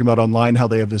somebody talking about online how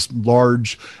they have this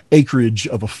large acreage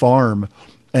of a farm,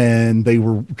 and they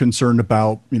were concerned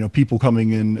about, people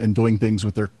coming in and doing things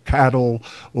with their cattle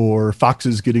or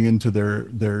foxes getting into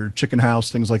their chicken house,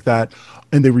 things like that.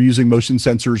 And they were using motion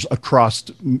sensors across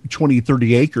 20,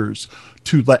 30 acres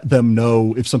to let them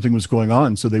know if something was going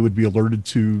on. So they would be alerted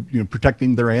to,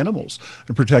 protecting their animals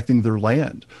and protecting their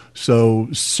land. So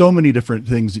many different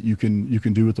things that you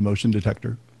can do with the motion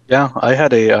detector. Yeah, I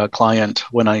had a client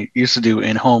when I used to do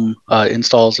in-home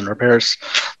installs and repairs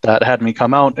that had me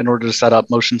come out in order to set up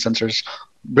motion sensors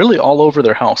really all over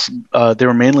their house. They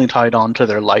were mainly tied on to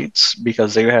their lights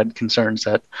because they had concerns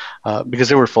that, because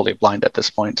they were fully blind at this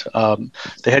point,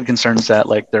 they had concerns that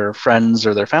like their friends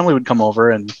or their family would come over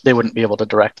and they wouldn't be able to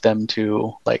direct them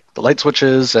to like the light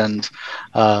switches. And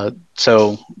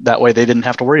so that way they didn't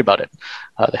have to worry about it.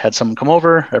 They had someone come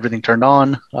over, everything turned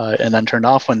on and then turned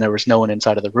off when there was no one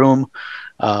inside of the room.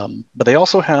 But they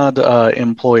also had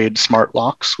employed smart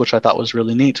locks, which I thought was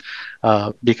really neat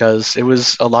because it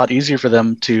was a lot easier for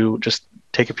them to just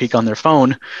take a peek on their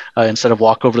phone instead of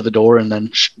walk over to the door and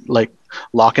then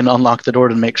lock and unlock the door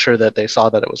to make sure that they saw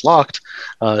that it was locked.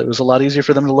 It was a lot easier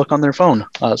for them to look on their phone.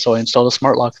 So I installed a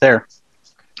smart lock there.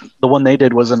 The one they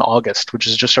did was in August, which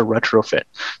is just a retrofit.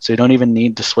 So you don't even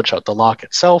need to switch out the lock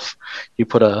itself. You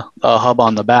put a hub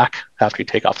on the back after you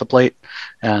take off the plate,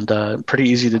 and pretty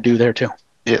easy to do there too.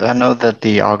 Yeah, I know that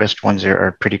the August ones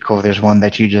are pretty cool. There's one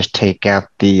that you just take out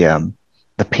the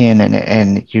pin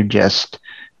and you just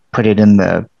put it in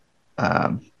the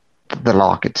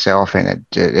lock itself, and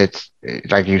it's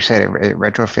like you said, it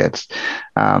retrofits,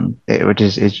 which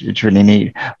is it's really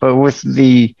neat. But with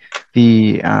the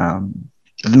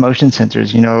motion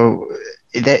sensors,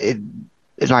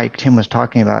 like Tim was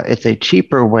talking about, it's a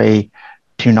cheaper way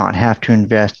to not have to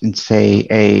invest in, say,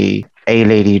 a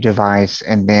lady device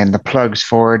and then the plugs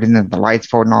for it and then the lights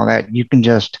for it and all that. You can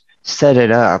just set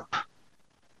it up,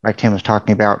 like Tim was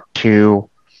talking about, to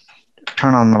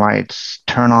turn on the lights,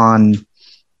 turn on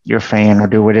your fan, or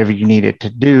do whatever you need it to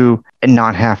do, and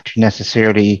not have to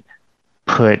necessarily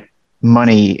put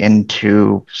money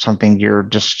into something you're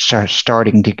just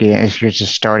starting to get, if you're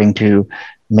just starting to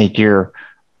make your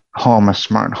home a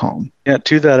smart home. Yeah,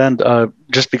 to that end,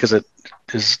 just because it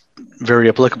is very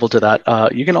applicable to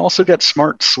that, you can also get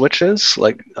smart switches,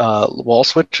 like wall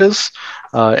switches.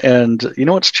 And you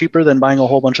know what's cheaper than buying a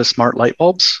whole bunch of smart light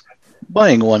bulbs?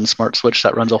 Buying one smart switch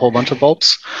that runs a whole bunch of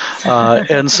bulbs.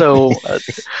 And so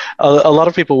a lot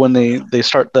of people, when they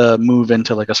start the move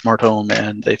into like a smart home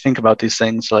and they think about these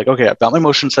things, like, okay, I've got my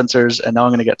motion sensors and now I'm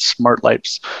going to get smart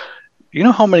lights. You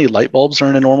know how many light bulbs are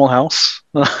in a normal house?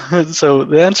 So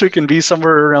the answer can be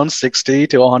somewhere around 60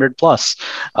 to 100 plus.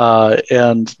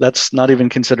 And that's not even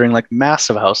considering like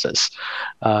massive houses.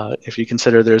 If you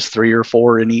consider there's 3 or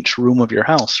 4 in each room of your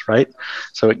house, right?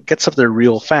 So it gets up there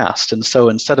real fast. And so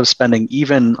instead of spending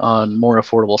even on more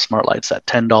affordable smart lights at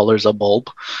 $10 a bulb,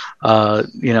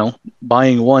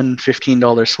 buying one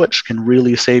 $15 switch can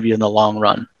really save you in the long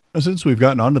run. Since we've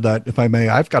gotten onto that, if I may,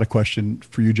 I've got a question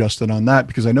for you, Justin, on that,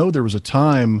 because I know there was a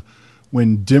time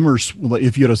when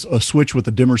if you had a switch with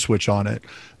a dimmer switch on it,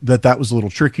 that was a little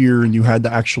trickier and you had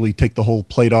to actually take the whole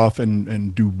plate off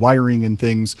and do wiring and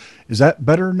things. Is that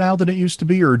better now than it used to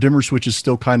be, or a dimmer switch is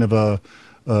still kind of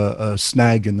a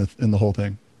snag in the whole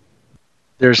thing?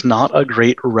 There's not a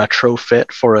great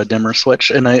retrofit for a dimmer switch.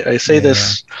 And I say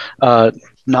this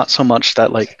not so much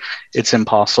that like it's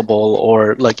impossible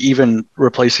or like even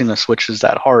replacing the switch is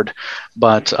that hard.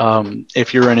 But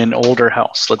if you're in an older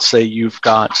house, let's say you've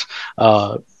got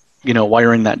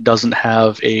wiring that doesn't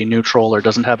have a neutral or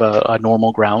doesn't have a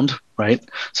normal ground, right?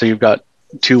 So you've got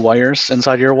 2 wires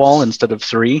inside your wall instead of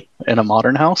 3 in a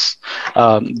modern house.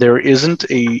 There isn't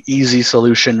a easy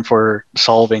solution for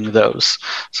solving those.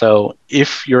 So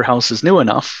if your house is new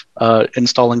enough,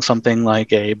 installing something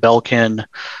like a Belkin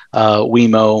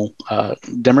Wemo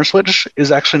dimmer switch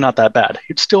is actually not that bad.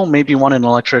 You'd still maybe want an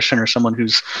electrician or someone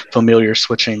who's familiar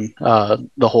switching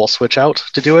the whole switch out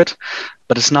to do it,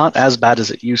 but it's not as bad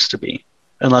as it used to be,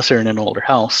 unless you're in an older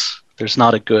house. There's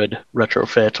not a good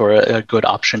retrofit or a good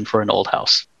option for an old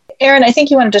house. Aaron, I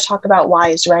think you wanted to talk about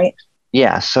Wyze, right?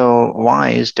 Yeah, so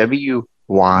Wyze,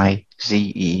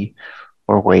 WYZE,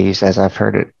 or Waze, as I've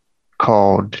heard it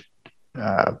called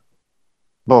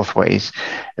both ways.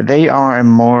 They are a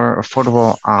more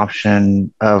affordable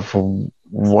option of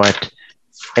what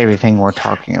everything we're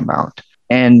talking about.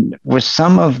 And with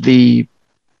some of the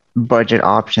budget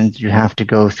options, you have to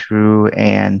go through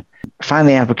and find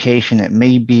the application that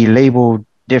may be labeled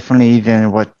differently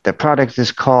than what the product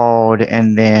is called,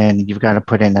 and then you've got to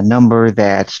put in a number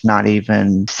that's not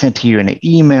even sent to you in an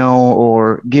email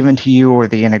or given to you, or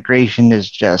the integration is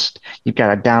just, you've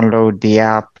got to download the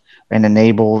app and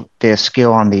enable the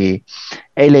skill on the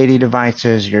A-Lady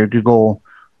devices, your Google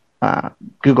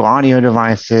Audio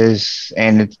devices,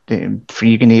 and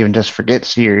you can even just forget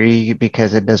Siri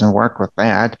because it doesn't work with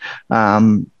that.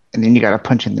 And then you got to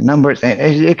punch in the numbers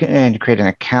and create an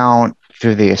account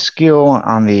through the skill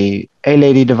on the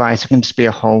A-Lady device. It can just be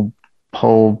a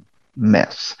whole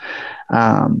mess.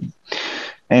 And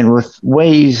with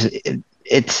Waze,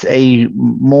 it's a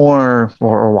more,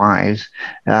 or Wyze,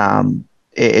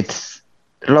 it's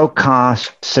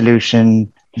low-cost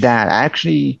solution that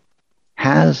actually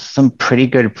has some pretty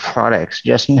good products.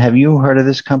 Justin, have you heard of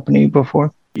this company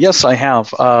before? Yes, I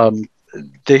have.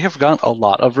 They have got a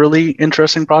lot of really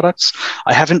interesting products.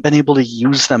 I haven't been able to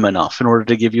use them enough in order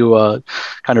to give you a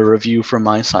kind of review from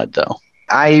my side, though.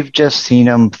 I've just seen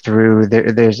them through.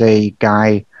 There's a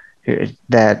guy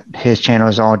that his channel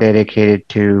is all dedicated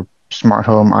to smart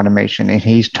home automation, and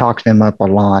he's talked them up a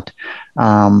lot,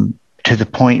 to the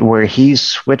point where has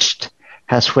switched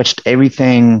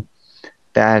everything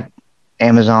that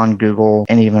Amazon, Google,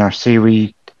 and even our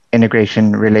Siri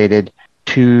integration related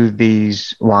to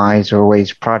these Wyze or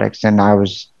Waze products. And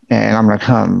I'm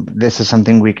like, this is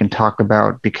something we can talk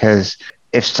about, because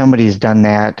if somebody's done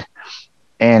that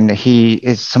and he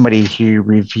is somebody who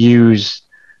reviews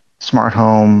smart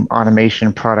home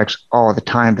automation products all the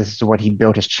time, this is what he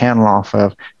built his channel off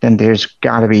of, then there's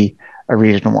got to be a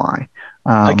reason why.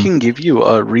 I can give you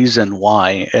a reason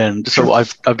why, and so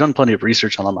I've done plenty of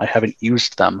research on them. I haven't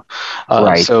used them,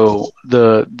 Right. So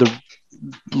the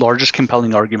largest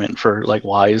compelling argument for like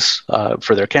Wyze,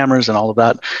 for their cameras and all of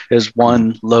that, is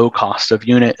 1, low cost of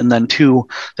unit, and then 2,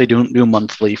 they don't do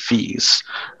monthly fees.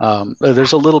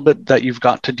 There's a little bit that you've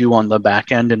got to do on the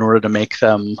back end in order to make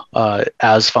them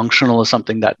as functional as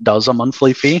something that does a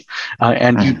monthly fee,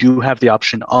 and you do have the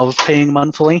option of paying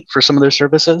monthly for some of their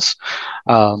services.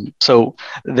 So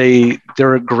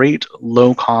they're a great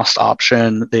low cost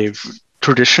option. They've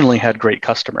traditionally had great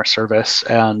customer service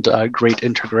and great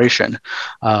integration.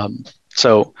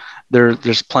 So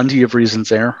there's plenty of reasons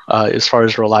there. As far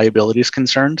as reliability is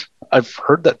concerned, I've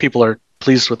heard that people are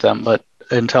pleased with them, but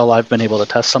until I've been able to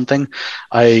test something,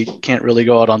 I can't really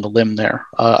go out on the limb there.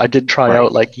 I did try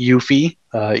out like Eufy,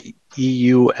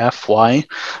 EUFY,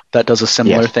 that does a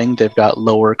similar thing. They've got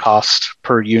lower cost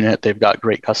per unit. They've got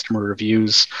great customer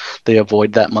reviews. They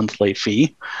avoid that monthly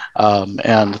fee.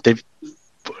 And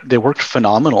they worked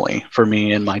phenomenally for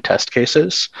me in my test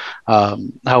cases.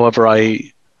 However,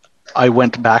 I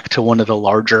went back to one of the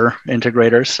larger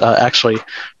integrators, actually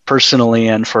personally,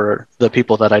 and for the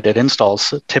people that I did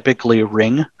installs, typically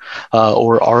Ring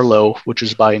or Arlo, which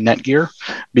is by Netgear,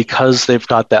 because they've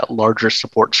got that larger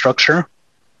support structure.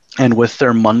 And with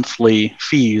their monthly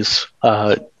fees,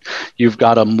 you've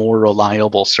got a more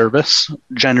reliable service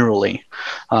generally.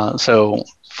 So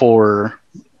for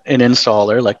an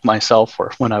installer like myself,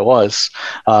 or when I was,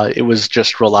 it was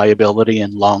just reliability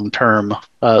and long-term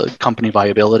company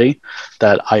viability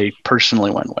that I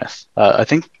personally went with. I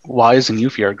think Wyze and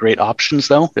Eufy are great options,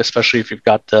 though, especially if you've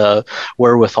got the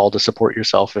wherewithal to support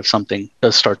yourself if something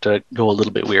does start to go a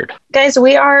little bit weird. Guys,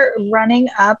 we are running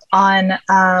up on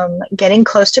getting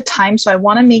close to time, so I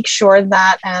want to make sure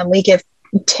that we give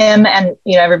Tim and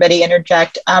everybody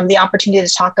interject the opportunity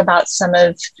to talk about some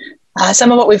of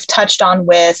what we've touched on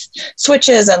with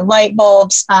switches and light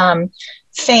bulbs,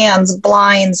 fans,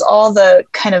 blinds, all the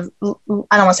kind of, I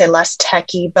don't want to say less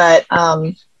techy, but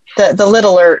the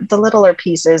littler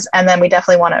pieces. And then we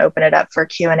definitely want to open it up for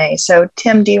Q&A. So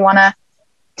Tim, do you want to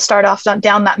start off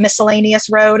down that miscellaneous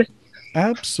road.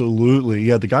 Absolutely.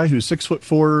 Yeah. The guy who's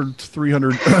 6'4",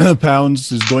 300 pounds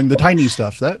is doing the tiny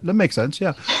stuff. That makes sense.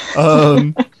 Yeah.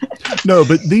 No,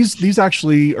 but these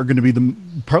actually are going to be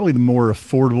probably the more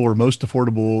affordable or most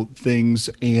affordable things.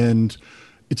 And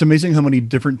it's amazing how many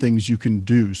different things you can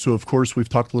do. So of course we've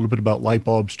talked a little bit about light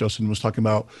bulbs. Justin was talking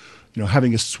about,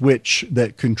 having a switch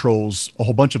that controls a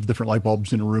whole bunch of different light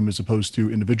bulbs in a room as opposed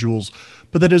to individuals,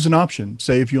 but that is an option.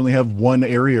 Say if you only have one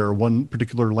area or one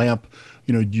particular lamp,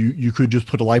 you could just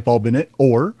put a light bulb in it,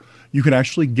 or you can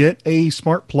actually get a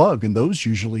smart plug. And those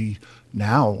usually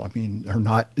now, are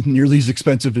not nearly as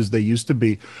expensive as they used to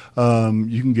be.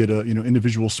 You can get a,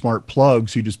 individual smart plug.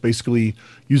 So you just basically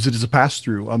use it as a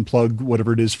pass-through, unplug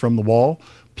whatever it is from the wall,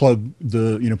 plug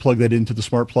that into the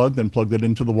smart plug, then plug that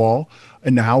into the wall.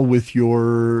 And now with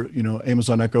your,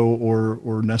 Amazon Echo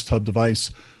or Nest Hub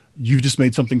device, you've just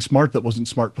made something smart that wasn't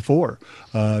smart before.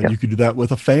 You could do that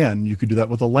with a fan. You could do that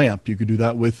with a lamp. You could do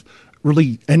that with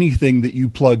really anything that you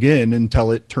plug in and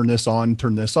tell it, turn this on,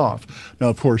 turn this off. Now,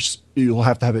 of course, you'll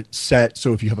have to have it set.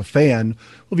 So if you have a fan,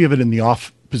 if you have it in the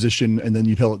off position and then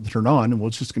you tell it to turn on,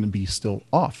 it's just going to be still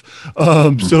off.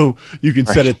 So you can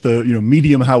set it the,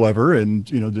 medium, however, and,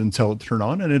 then tell it to turn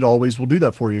on, and it always will do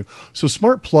that for you. So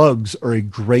smart plugs are a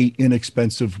great,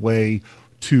 inexpensive way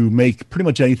to make pretty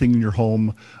much anything in your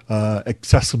home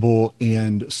accessible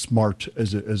and smart,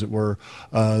 as it were.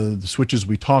 The switches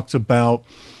we talked about.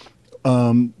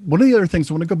 One of the other things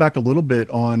I want to go back a little bit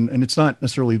on, and it's not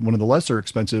necessarily one of the lesser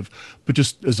expensive, but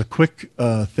just as a quick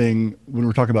thing, when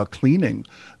we're talking about cleaning,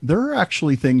 there are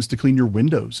actually things to clean your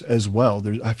windows as well.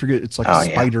 I forget, it's like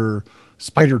a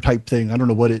spider type thing. I don't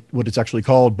know what it's actually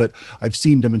called, but I've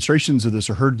seen demonstrations of this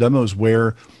or heard demos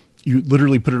where you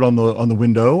literally put it on the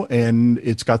window and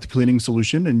it's got the cleaning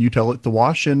solution, and you tell it to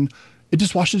wash, and it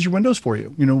just washes your windows for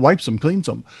you, wipes them, cleans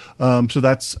them. So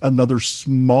that's another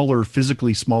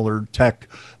physically smaller tech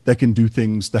that can do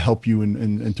things to help you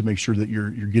and to make sure that you're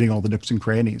getting all the nooks and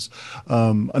crannies.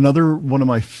 Another one of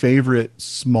my favorite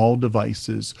small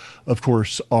devices, of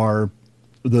course, are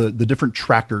the different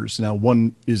trackers. Now,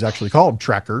 one is actually called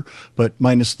Tracker, but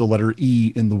minus the letter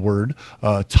E in the word.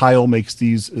 Tile makes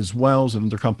these as well as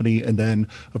another company. And then,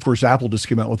 of course, Apple just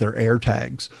came out with their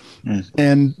AirTags.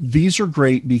 And these are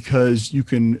great because you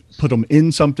can put them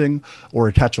in something or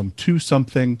attach them to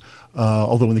something.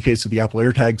 Although in the case of the Apple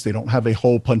AirTags, they don't have a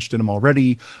hole punched in them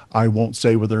already. I won't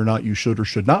say whether or not you should or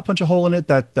should not punch a hole in it.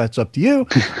 That's up to you.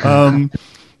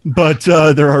 But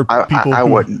there are people I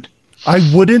wouldn't. I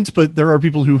wouldn't, but there are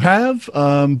people who have,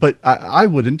 but I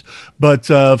wouldn't.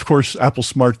 But of course, Apple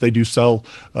Smart, they do sell,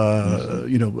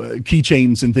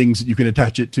 keychains and things that you can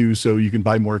attach it to, so you can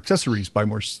buy more accessories, buy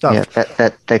more stuff. Yeah,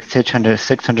 that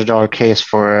 $600 case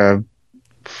for a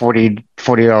 $40,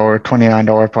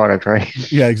 $29 product,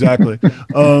 right? Yeah, exactly.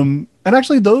 And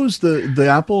actually, the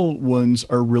Apple ones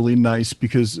are really nice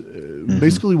because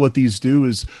basically what these do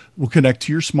is will connect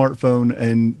to your smartphone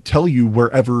and tell you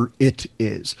wherever it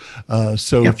is.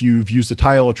 So if you've used a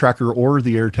Tile, a Tracker, or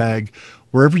the AirTag,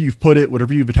 wherever you've put it,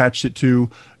 whatever you've attached it to,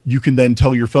 you can then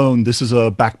tell your phone, this is a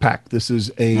backpack, this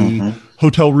is a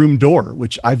hotel room door,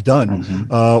 which I've done,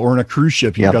 or on a cruise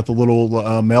ship, you've got the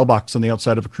little mailbox on the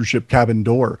outside of a cruise ship cabin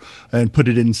door, and put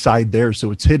it inside there so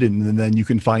it's hidden, and then you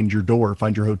can find your door,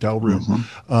 find your hotel room,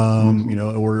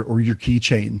 or your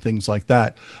keychain, things like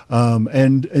that.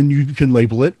 And you can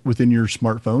label it within your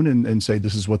smartphone and say,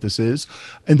 this is what this is.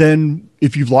 And then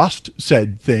if you've lost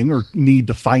said thing or need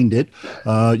to find it,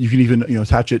 you can even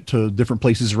attach it to different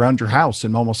places around your house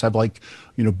and almost have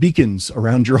beacons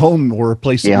around your home or a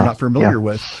place that you're not familiar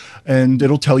with, and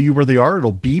it'll tell you where they are.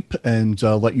 It'll beep and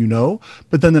let you know.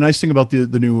 But then the nice thing about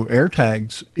the new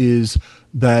AirTags is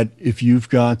that if you've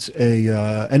got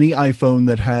any iPhone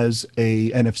that has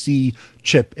a NFC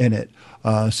chip in it,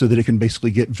 so that it can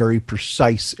basically get very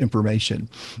precise information.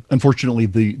 Unfortunately,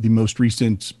 the most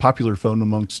recent popular phone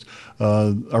amongst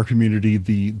our community,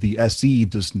 the SE,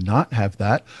 does not have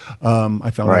that.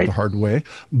 I found out the hard way.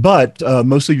 But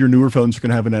most of your newer phones are going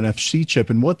to have an NFC chip,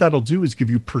 and what that'll do is give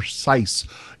you precise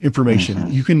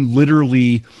information. You can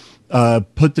literally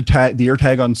put the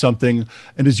AirTag on something,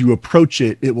 and as you approach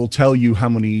it, it will tell you how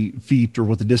many feet or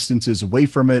what the distance is away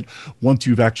from it. Once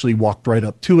you've actually walked right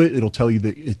up to it, it'll tell you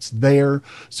that it's there.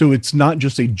 So it's not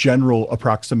just a general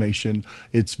approximation.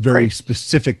 It's very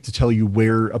specific to tell you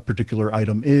where a particular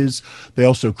item is. They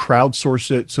also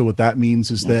crowdsource it. So what that means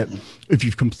is that if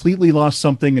you've completely lost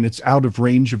something and it's out of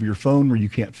range of your phone where you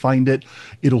can't find it,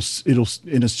 it'll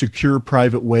in a secure,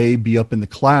 private way be up in the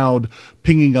cloud,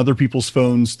 pinging other people's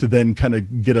phones to then kind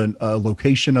of get a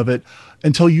location of it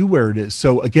and tell you where it is.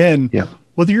 So again,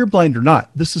 whether you're blind or not,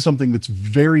 this is something that's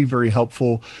very, very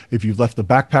helpful. If you've left the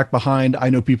backpack behind, I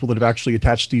know people that have actually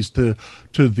attached these to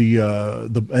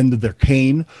the end of their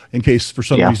cane in case for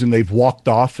some reason they've walked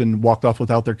off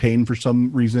without their cane for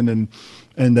some reason, and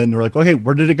then they're like, okay,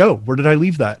 where did it go? Where did I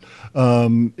leave that?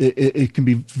 It can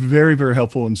be very, very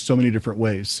helpful in so many different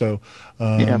ways. So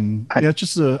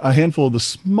just a handful of the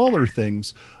smaller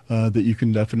things that you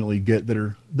can definitely get that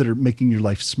are making your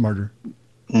life smarter.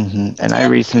 Mm-hmm. And I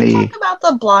recently talk about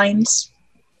the blinds.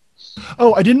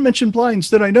 Oh, I didn't mention blinds,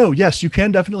 did I? No. Yes, you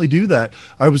can definitely do that.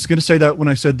 I was going to say that when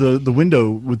I said the window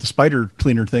with the spider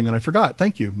cleaner thing, and I forgot.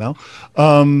 Thank you, Mel.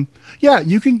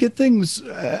 You can get things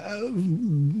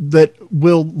that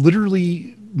will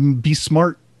literally be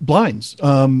smart blinds.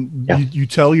 You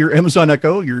tell your Amazon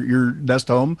Echo, your Nest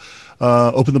Home,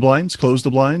 open the blinds, close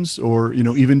the blinds, or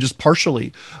even just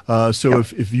partially.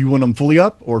 If you want them fully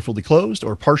up or fully closed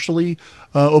or partially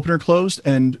open or closed,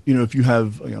 and if you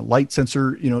have light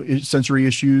sensory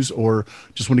issues, or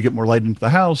just want to get more light into the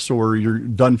house, or you're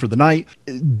done for the night,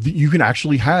 you can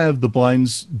actually have the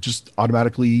blinds just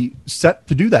automatically set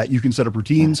to do that. You can set up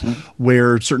routines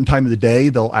where certain time of the day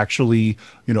they'll actually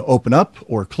open up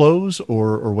or close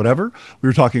or whatever. We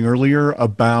were talking earlier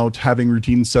about having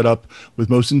routines set up with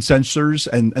motion sensors,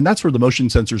 and that's where the motion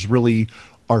sensors really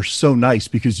are so nice,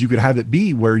 because you could have it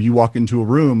be where you walk into a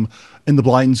room and the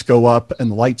blinds go up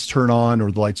and the lights turn on or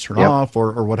the lights turn off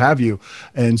or what have you.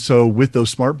 And so with those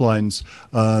smart blinds,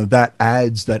 that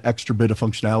adds that extra bit of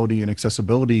functionality and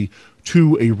accessibility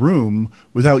to a room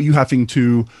without you having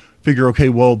to figure, okay,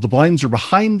 well, the blinds are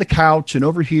behind the couch and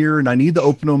over here, and I need to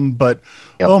open them, but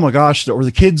oh my gosh, or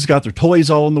the kids got their toys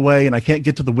all in the way and I can't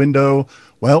get to the window.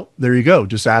 Well, there you go.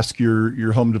 Just ask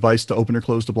your home device to open or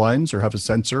close the blinds, or have a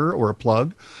sensor or a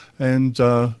plug, and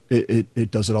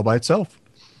it does it all by itself.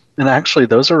 And actually,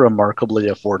 those are remarkably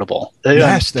affordable.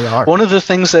 Yes, they are. One of the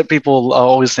things that people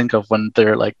always think of when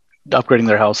they're like upgrading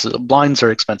their house, blinds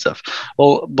are expensive.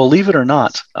 Well, believe it or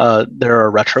not, there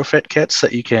are retrofit kits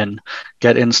that you can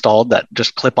get installed that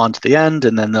just clip onto the end,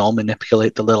 and then they'll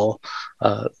manipulate the little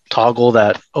toggle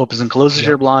that opens and closes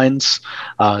your blinds.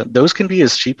 Those can be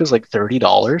as cheap as like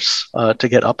 $30 to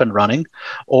get up and running.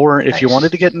 Or if you wanted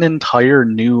to get an entire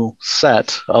new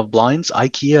set of blinds,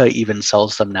 IKEA even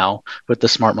sells them now with the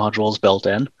smart modules built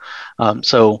in.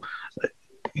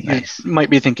 You might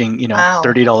be thinking,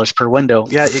 $30 per window.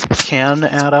 Yeah, it can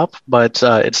add up, but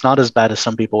it's not as bad as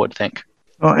some people would think.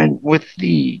 Well, and with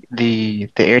the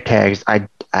AirTags,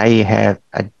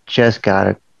 I just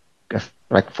got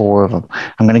like 4 of them.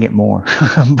 I'm gonna get more,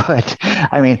 but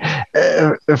I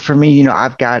mean, for me,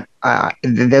 I've got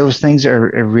those things are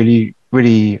really,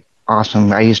 really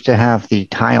awesome. I used to have the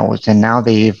tiles, and now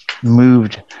they've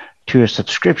moved to a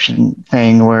subscription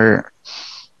thing where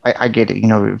I get it.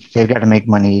 They've got to make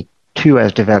money too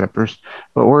as developers,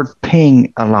 but we're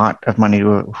paying a lot of money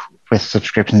with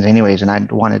subscriptions anyways, and I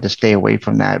wanted to stay away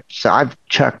from that. So I've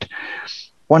chucked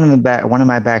one in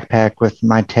my backpack with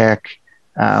my tech,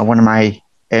 one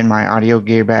in my audio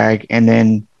gear bag, and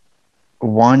then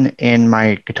one in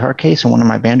my guitar case and one in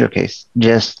my banjo case,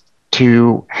 just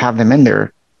to have them in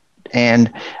there.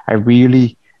 And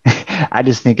I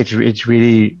just think it's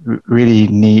really, really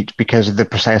neat because of the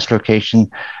precise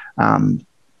location.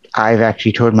 I've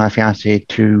actually told my fiance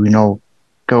to,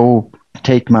 go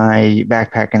take my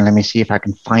backpack and let me see if I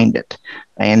can find it.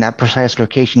 And that precise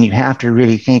location, you have to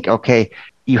really think, okay,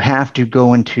 you have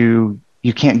to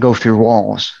you can't go through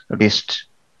walls. At least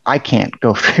I can't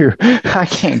go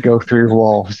through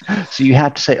walls. So you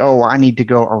have to say, oh, I need to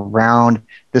go around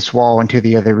this wall into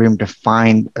the other room to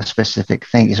find a specific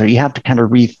thing. So you have to kind of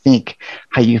rethink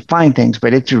how you find things,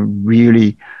 but it's a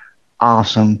really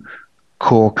awesome,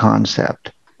 cool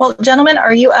concept. Well, gentlemen,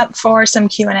 are you up for some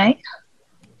Q&A?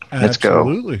 Let's go.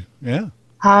 Absolutely. Yeah.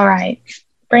 All right.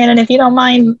 Brandon, if you don't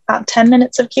mind, about 10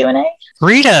 minutes of Q&A.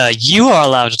 Rita, you are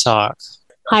allowed to talk.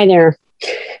 Hi there.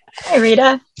 Hi,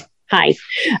 Rita. Hi.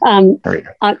 I'm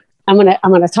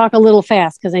gonna talk a little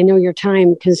fast because I know your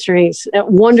time constraints.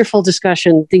 Wonderful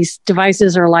discussion. These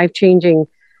devices are life-changing,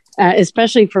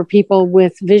 especially for people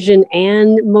with vision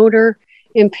and motor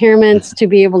impairments, to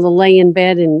be able to lay in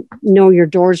bed and know your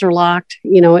doors are locked.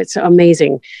 It's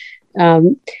amazing.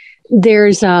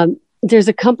 There's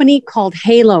a company called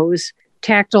Halos,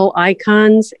 Tactile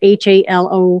Icons,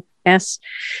 HALOS.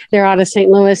 They're out of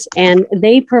St. Louis, and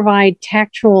they provide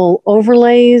tactile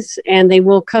overlays, and they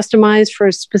will customize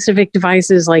for specific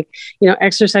devices like,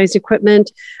 exercise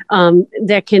equipment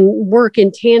that can work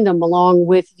in tandem along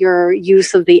with your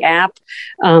use of the app.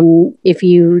 If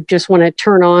you just want to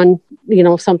turn on,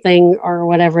 something or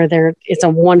whatever, it's a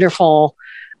wonderful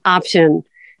option.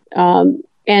 And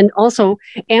And also,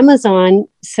 Amazon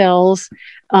sells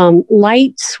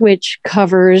light switch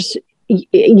covers.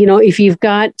 You know, if you've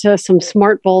got some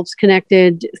smart bulbs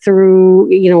connected through,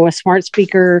 a smart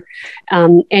speaker,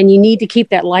 and you need to keep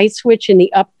that light switch in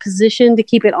the up position to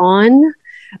keep it on,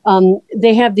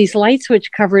 they have these light switch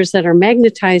covers that are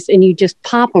magnetized, and you just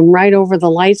pop them right over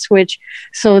the light switch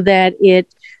so that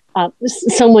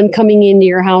someone coming into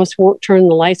your house won't turn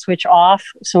the light switch off,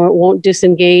 so it won't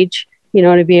disengage,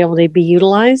 to be able to be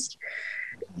utilized.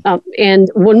 And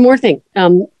one more thing,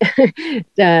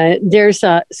 there's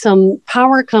some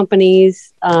power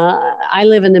companies. I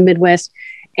live in the Midwest.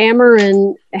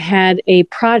 Ameren had a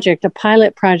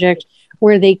pilot project,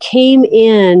 where they came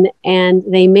in and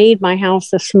they made my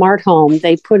house a smart home.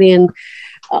 They put in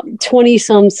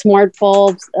 20-some smart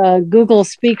bulbs, Google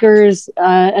speakers,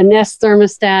 a Nest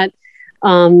thermostat,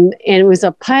 and it was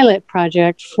a pilot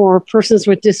project for persons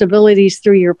with disabilities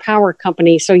through your power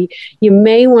company. So you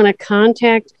may want to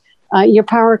contact your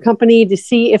power company to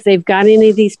see if they've got any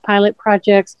of these pilot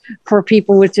projects for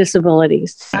people with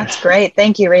disabilities. That's great.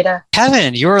 Thank you, Rita.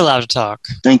 Kevin, you're allowed to talk.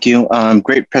 Thank you.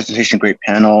 Great presentation, great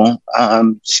panel.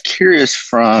 Just curious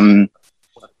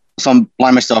so I'm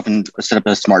blind myself and set up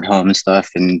a smart home and stuff,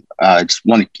 and just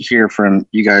want to hear from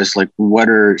you guys, like, what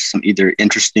are some either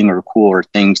interesting or cool or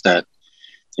things that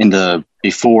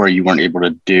before you weren't able to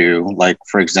do? Like,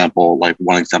 for example,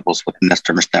 one example is with the Nest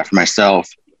thermostat for myself,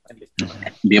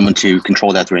 be able to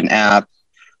control that through an app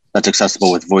that's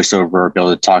accessible with VoiceOver, be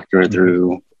able to talk to it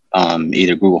through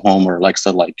either Google Home or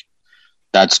Alexa. Like,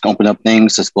 that's opened up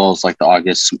things, as well as like the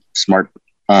August Smart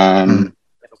Pro,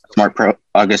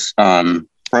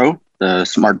 the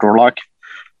smart door lock.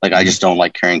 Like, I just don't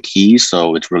like carrying keys,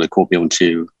 so it's really cool to be able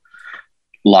to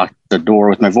lock the door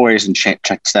with my voice and check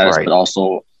the status. Right. But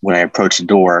also, when I approach the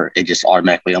door, it just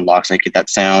automatically unlocks. I get that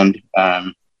sound.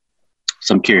 So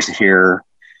I'm curious to hear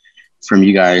from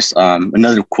you guys.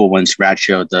 Another cool one's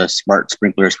Ratio, the smart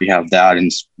sprinklers. We have that, and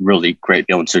it's really great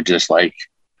being able to just like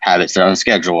have it set on a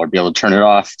schedule or be able to turn it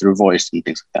off through voice and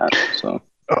things like that. So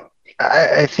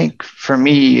I think for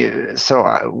me,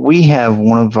 we have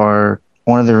one of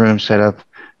the rooms set up.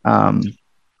 In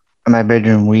my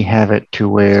bedroom, we have it to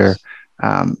where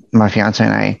my fiance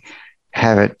and I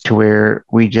have it to where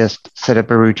we just set up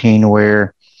a routine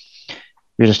where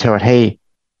we just tell it, hey,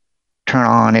 turn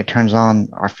on. It turns on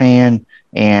our fan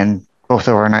and both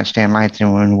of our nightstand lights.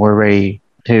 And when we're ready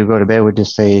to go to bed, we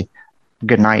just say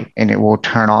good night, and it will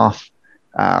turn off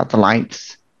the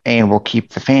lights and we'll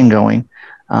keep the fan going.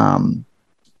 And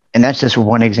that's just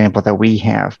one example that we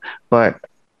have. But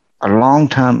a long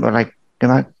time, like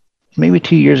about maybe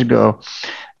 2 years ago,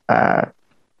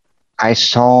 I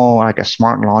saw like a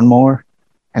smart lawnmower,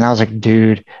 and I was like,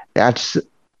 dude, that's,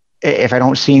 if I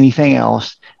don't see anything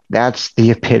else, that's the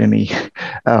epitome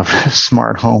of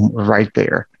smart home right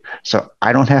there. So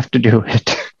I don't have to do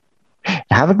it. I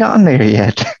haven't gotten there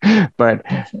yet, but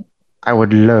I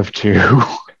would love to.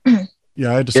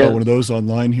 Yeah, I just saw one of those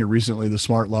online here recently, the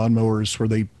smart lawnmowers, where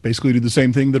they basically do the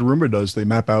same thing that a Roomba does. They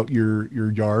map out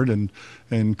your yard and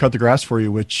cut the grass for you,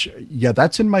 which, yeah,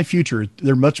 that's in my future.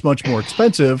 They're much, much more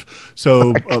expensive.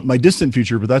 So my distant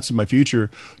future, but that's in my future.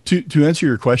 To answer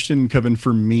your question, Kevin,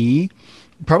 for me,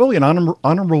 probably an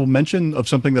honorable mention of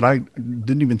something that I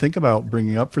didn't even think about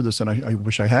bringing up for this, and I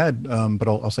wish I had, but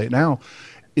I'll say it now,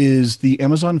 is the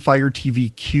Amazon Fire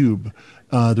TV Cube.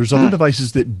 There's other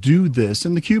devices that do this,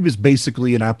 and the Cube is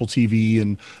basically an Apple TV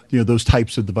and those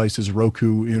types of devices.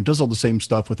 Roku, it does all the same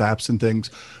stuff with apps and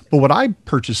things. But what I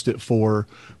purchased it for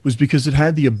was because it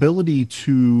had the ability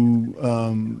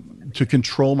to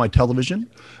control my television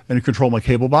and to control my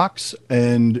cable box.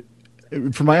 And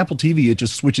for my Apple TV, it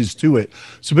just switches to it.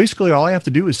 So basically, all I have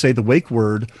to do is say the wake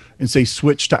word and say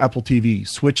switch to Apple TV,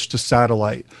 switch to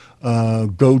satellite,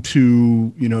 go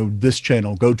to this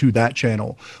channel, go to that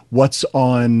channel. What's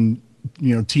on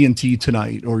TNT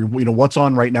tonight, or what's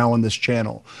on right now on this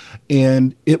channel,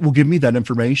 and it will give me that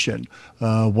information.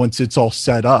 Once it's all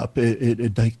set up,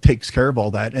 it takes care of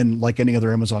all that. And like any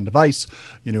other Amazon device,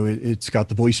 it's got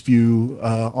the voice view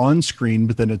on screen,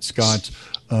 but then it's got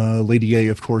Lady A,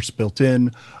 of course, built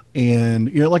in.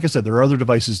 And like I said, there are other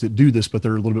devices that do this, but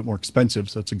they're a little bit more expensive.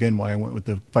 So that's again why I went with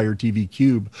the Fire TV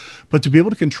Cube. But to be able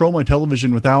to control my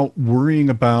television without worrying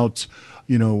about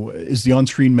is the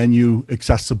on-screen menu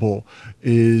accessible?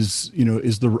 Is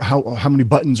how many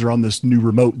buttons are on this new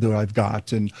remote that I've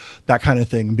got, and that kind of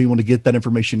thing, and being able to get that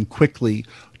information quickly,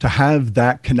 to have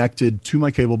that connected to my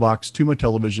cable box, to my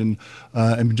television,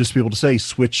 and just be able to say,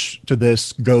 switch to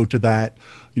this, go to that,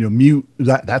 mute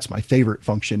that. That's my favorite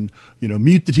function,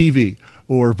 mute the TV,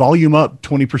 or volume up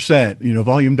 20%,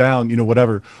 volume down,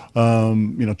 whatever,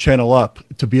 channel up,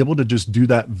 to be able to just do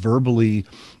that verbally.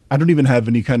 I don't even have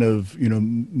any kind of,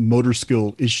 motor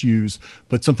skill issues,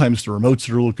 but sometimes the remotes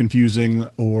are a little confusing,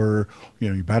 or,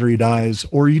 your battery dies,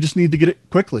 or you just need to get it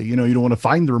quickly. You don't want to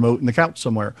find the remote in the couch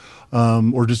somewhere,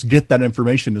 or just get that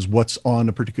information as what's on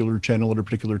a particular channel at a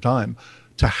particular time.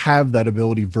 To have that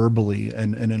ability verbally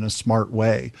and in a smart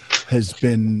way has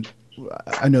been,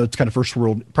 I know it's kind of first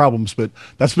world problems, but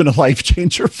that's been a life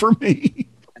changer for me.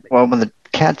 Well, when the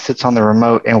cat sits on the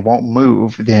remote and won't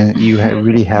move, then you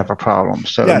really have a problem.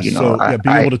 So, being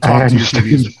able to talk to your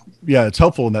TV, it's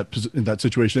helpful in that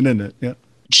situation, isn't it? Yeah.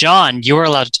 John, you are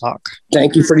allowed to talk.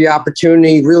 Thank you for the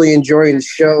opportunity. Really enjoying the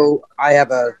show. I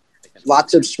have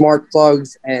lots of smart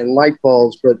plugs and light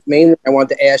bulbs, but mainly I want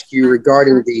to ask you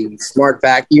regarding the smart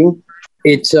vacuum.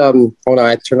 It's hold on,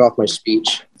 I turned off my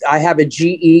speech. I have a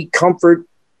GE Comfort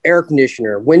air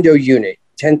conditioner window unit,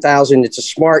 10,000. It's a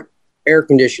smart air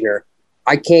conditioner.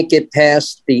 I can't get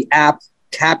past the app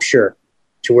capture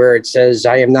to where it says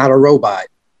I am not a robot.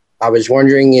 I was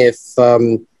wondering if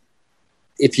that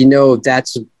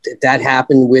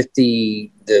happened with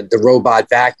the robot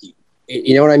vacuum.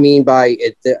 You know what I mean by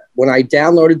it? When I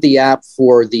downloaded the app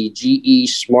for the GE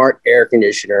Smart Air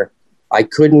Conditioner, I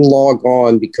couldn't log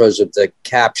on because of the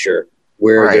capture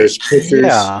where there's pictures.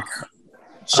 Yeah.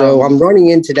 So I'm running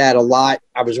into that a lot.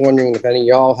 I was wondering if any of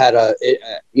y'all had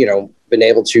been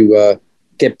able to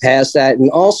get past that. And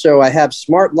also I have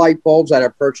smart light bulbs that I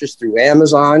purchased through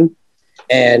Amazon,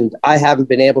 and I haven't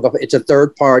been able to, it's a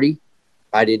third party.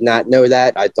 I did not know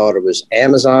that. I thought it was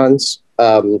Amazon's.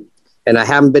 And I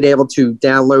haven't been able to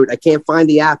download. I can't find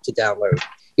the app to download.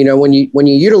 When you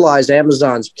utilize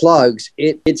Amazon's plugs,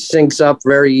 it syncs up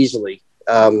very easily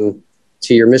to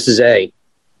your Mrs. A.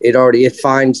 It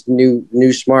finds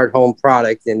new smart home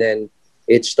product, and then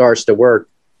it starts to work.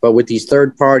 But with these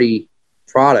third-party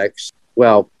products,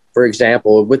 well, for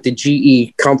example, with the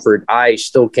GE Comfort, I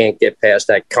still can't get past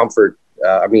that Comfort.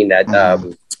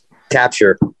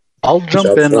 Capture. I'll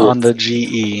jump in on the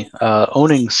GE.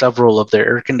 Owning several of their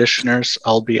air conditioners,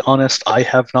 I'll be honest, I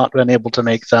have not been able to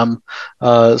make them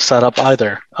set up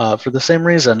either. For the same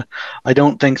reason, I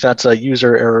don't think that's a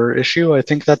user error issue. I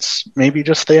think that's maybe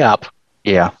just the app.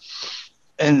 Yeah.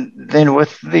 And then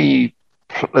with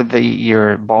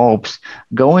your bulbs,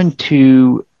 go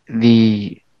into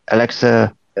the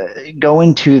Alexa, go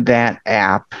into that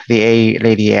app, the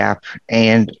A-Lady app,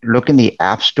 and look in the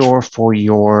App Store for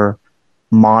your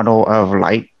model of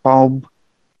light bulb,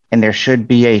 and there should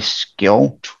be a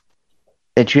skill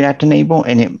that you have to enable,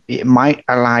 and it might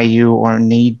allow you or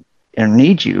need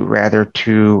you rather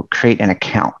to create an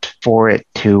account for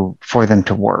them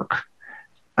to work.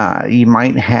 You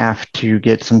might have to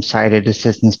get some sighted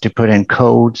assistants to put in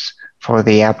codes for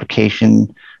the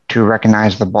application to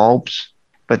recognize the bulbs,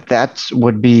 but that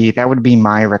would be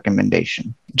my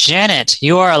recommendation. Janet,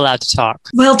 you are allowed to talk.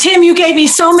 Well, Tim, you gave me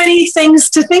so many things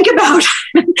to think about.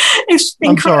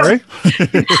 I'm sorry.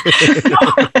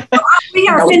 We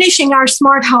are finishing our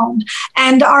smart home,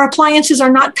 and our appliances are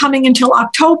not coming until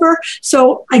October.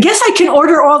 So I guess I can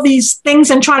order all these things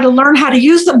and try to learn how to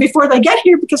use them before they get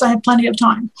here, because I have plenty of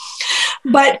time.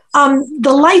 But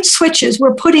the light switches,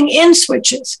 we're putting in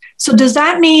switches. So does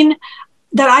that mean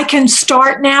that I can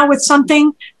start now with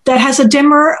something that has a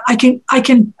dimmer? I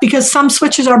can because some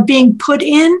switches are being put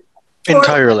in?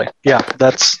 Entirely. Yeah,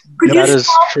 that is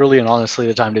truly and honestly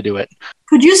the time to do it.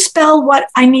 Could you spell what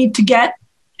I need to get?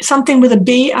 Something with a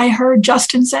B, I heard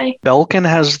Justin say. Belkin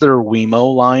has their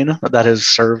Wemo line that has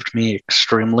served me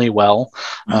extremely well.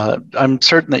 I'm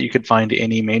certain that you could find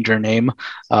any major name,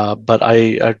 but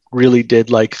I really did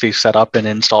like the setup and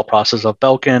install process of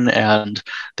Belkin, and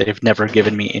they've never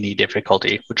given me any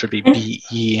difficulty, which would be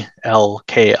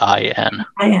Belkin.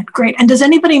 Great. And does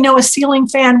anybody know a ceiling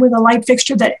fan with a light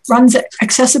fixture that runs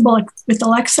accessible with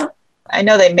Alexa? I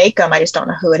know they make them. I just don't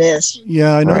know who it is.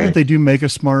 Yeah, I know that they do make a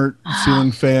smart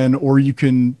ceiling fan, or you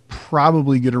can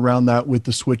probably get around that with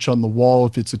the switch on the wall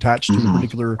if it's attached to a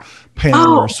particular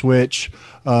panel or switch,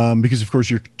 because of course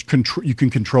you can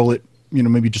control it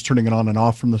maybe just turning it on and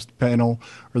off from the panel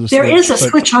or the There switch. is a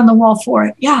switch on the wall for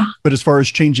it. Yeah. But as far as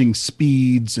changing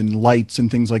speeds and lights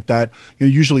and things like that,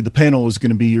 usually the panel is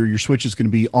going to be, or your switch is going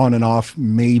to be on and off,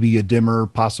 maybe a dimmer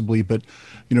possibly, but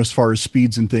as far as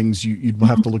speeds and things, you'd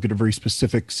have to look at a very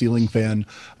specific ceiling fan.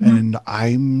 And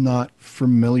I'm not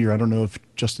familiar. I don't know if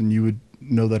Justin, you would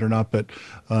know that or not, but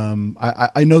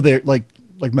I know they're like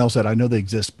Mel said, I know they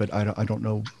exist, but I don't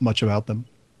know much about them.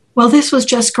 Well, this was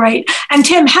just great. And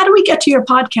Tim, how do we get to your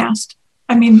podcast?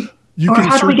 I mean,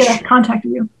 how do we get in contact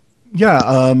with you?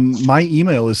 Yeah, my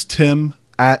email is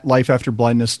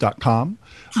tim@lifeafterblindness.com.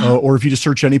 Or if you just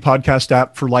search any podcast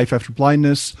app for Life After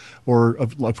Blindness, or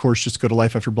of course, just go to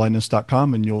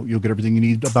lifeafterblindness.com and you'll get everything you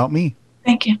need about me.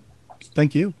 Thank you.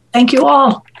 Thank you. Thank you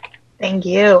all. Thank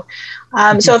you.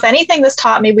 So if anything, this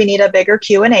taught me we need a bigger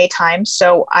Q&A time.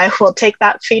 So I will take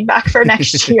that feedback for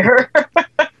next year.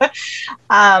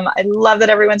 I love that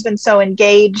everyone's been so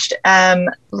engaged.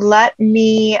 Let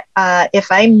me,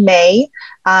 if I may,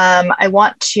 I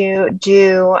want to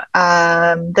do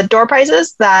the door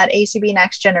prizes that ACB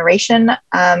Next Generation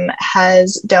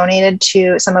has donated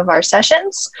to some of our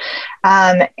sessions.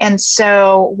 And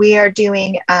so we are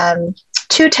doing 2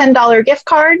 $10 gift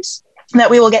cards that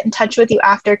we will get in touch with you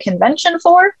after convention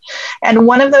for. And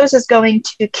one of those is going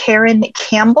to Karen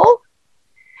Campbell,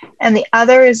 and the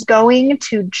other is going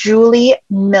to Julie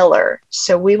Miller.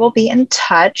 So we will be in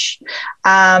touch.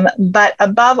 But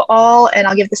above all, and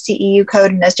I'll give the CEU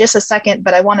code in just a second,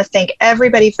 but I want to thank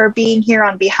everybody for being here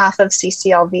on behalf of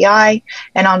CCLVI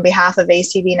and on behalf of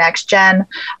ACB Next Gen.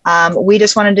 We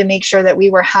just wanted to make sure that we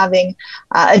were having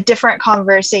a different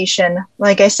conversation,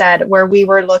 like I said, where we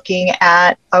were looking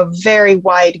at a very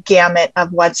wide gamut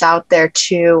of what's out there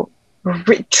to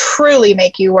truly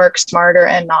make you work smarter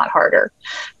and not harder.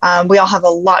 We all have a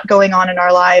lot going on in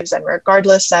our lives, and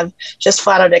regardless of just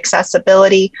flat out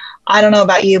accessibility, I don't know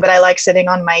about you, but I like sitting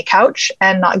on my couch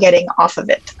and not getting off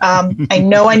of it. I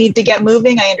know I need to get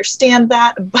moving. I understand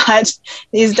that, but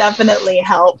these definitely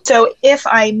help. So if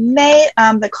I may,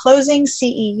 the closing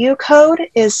CEU code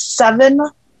is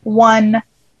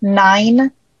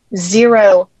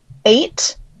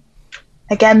 71908.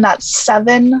 Again, that's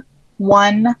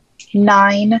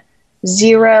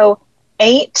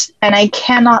 71908. And I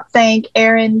cannot thank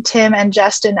Aaron, Tim, and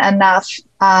Justin enough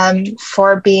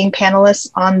for being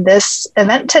panelists on this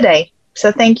event today.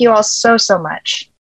 So thank you all so much.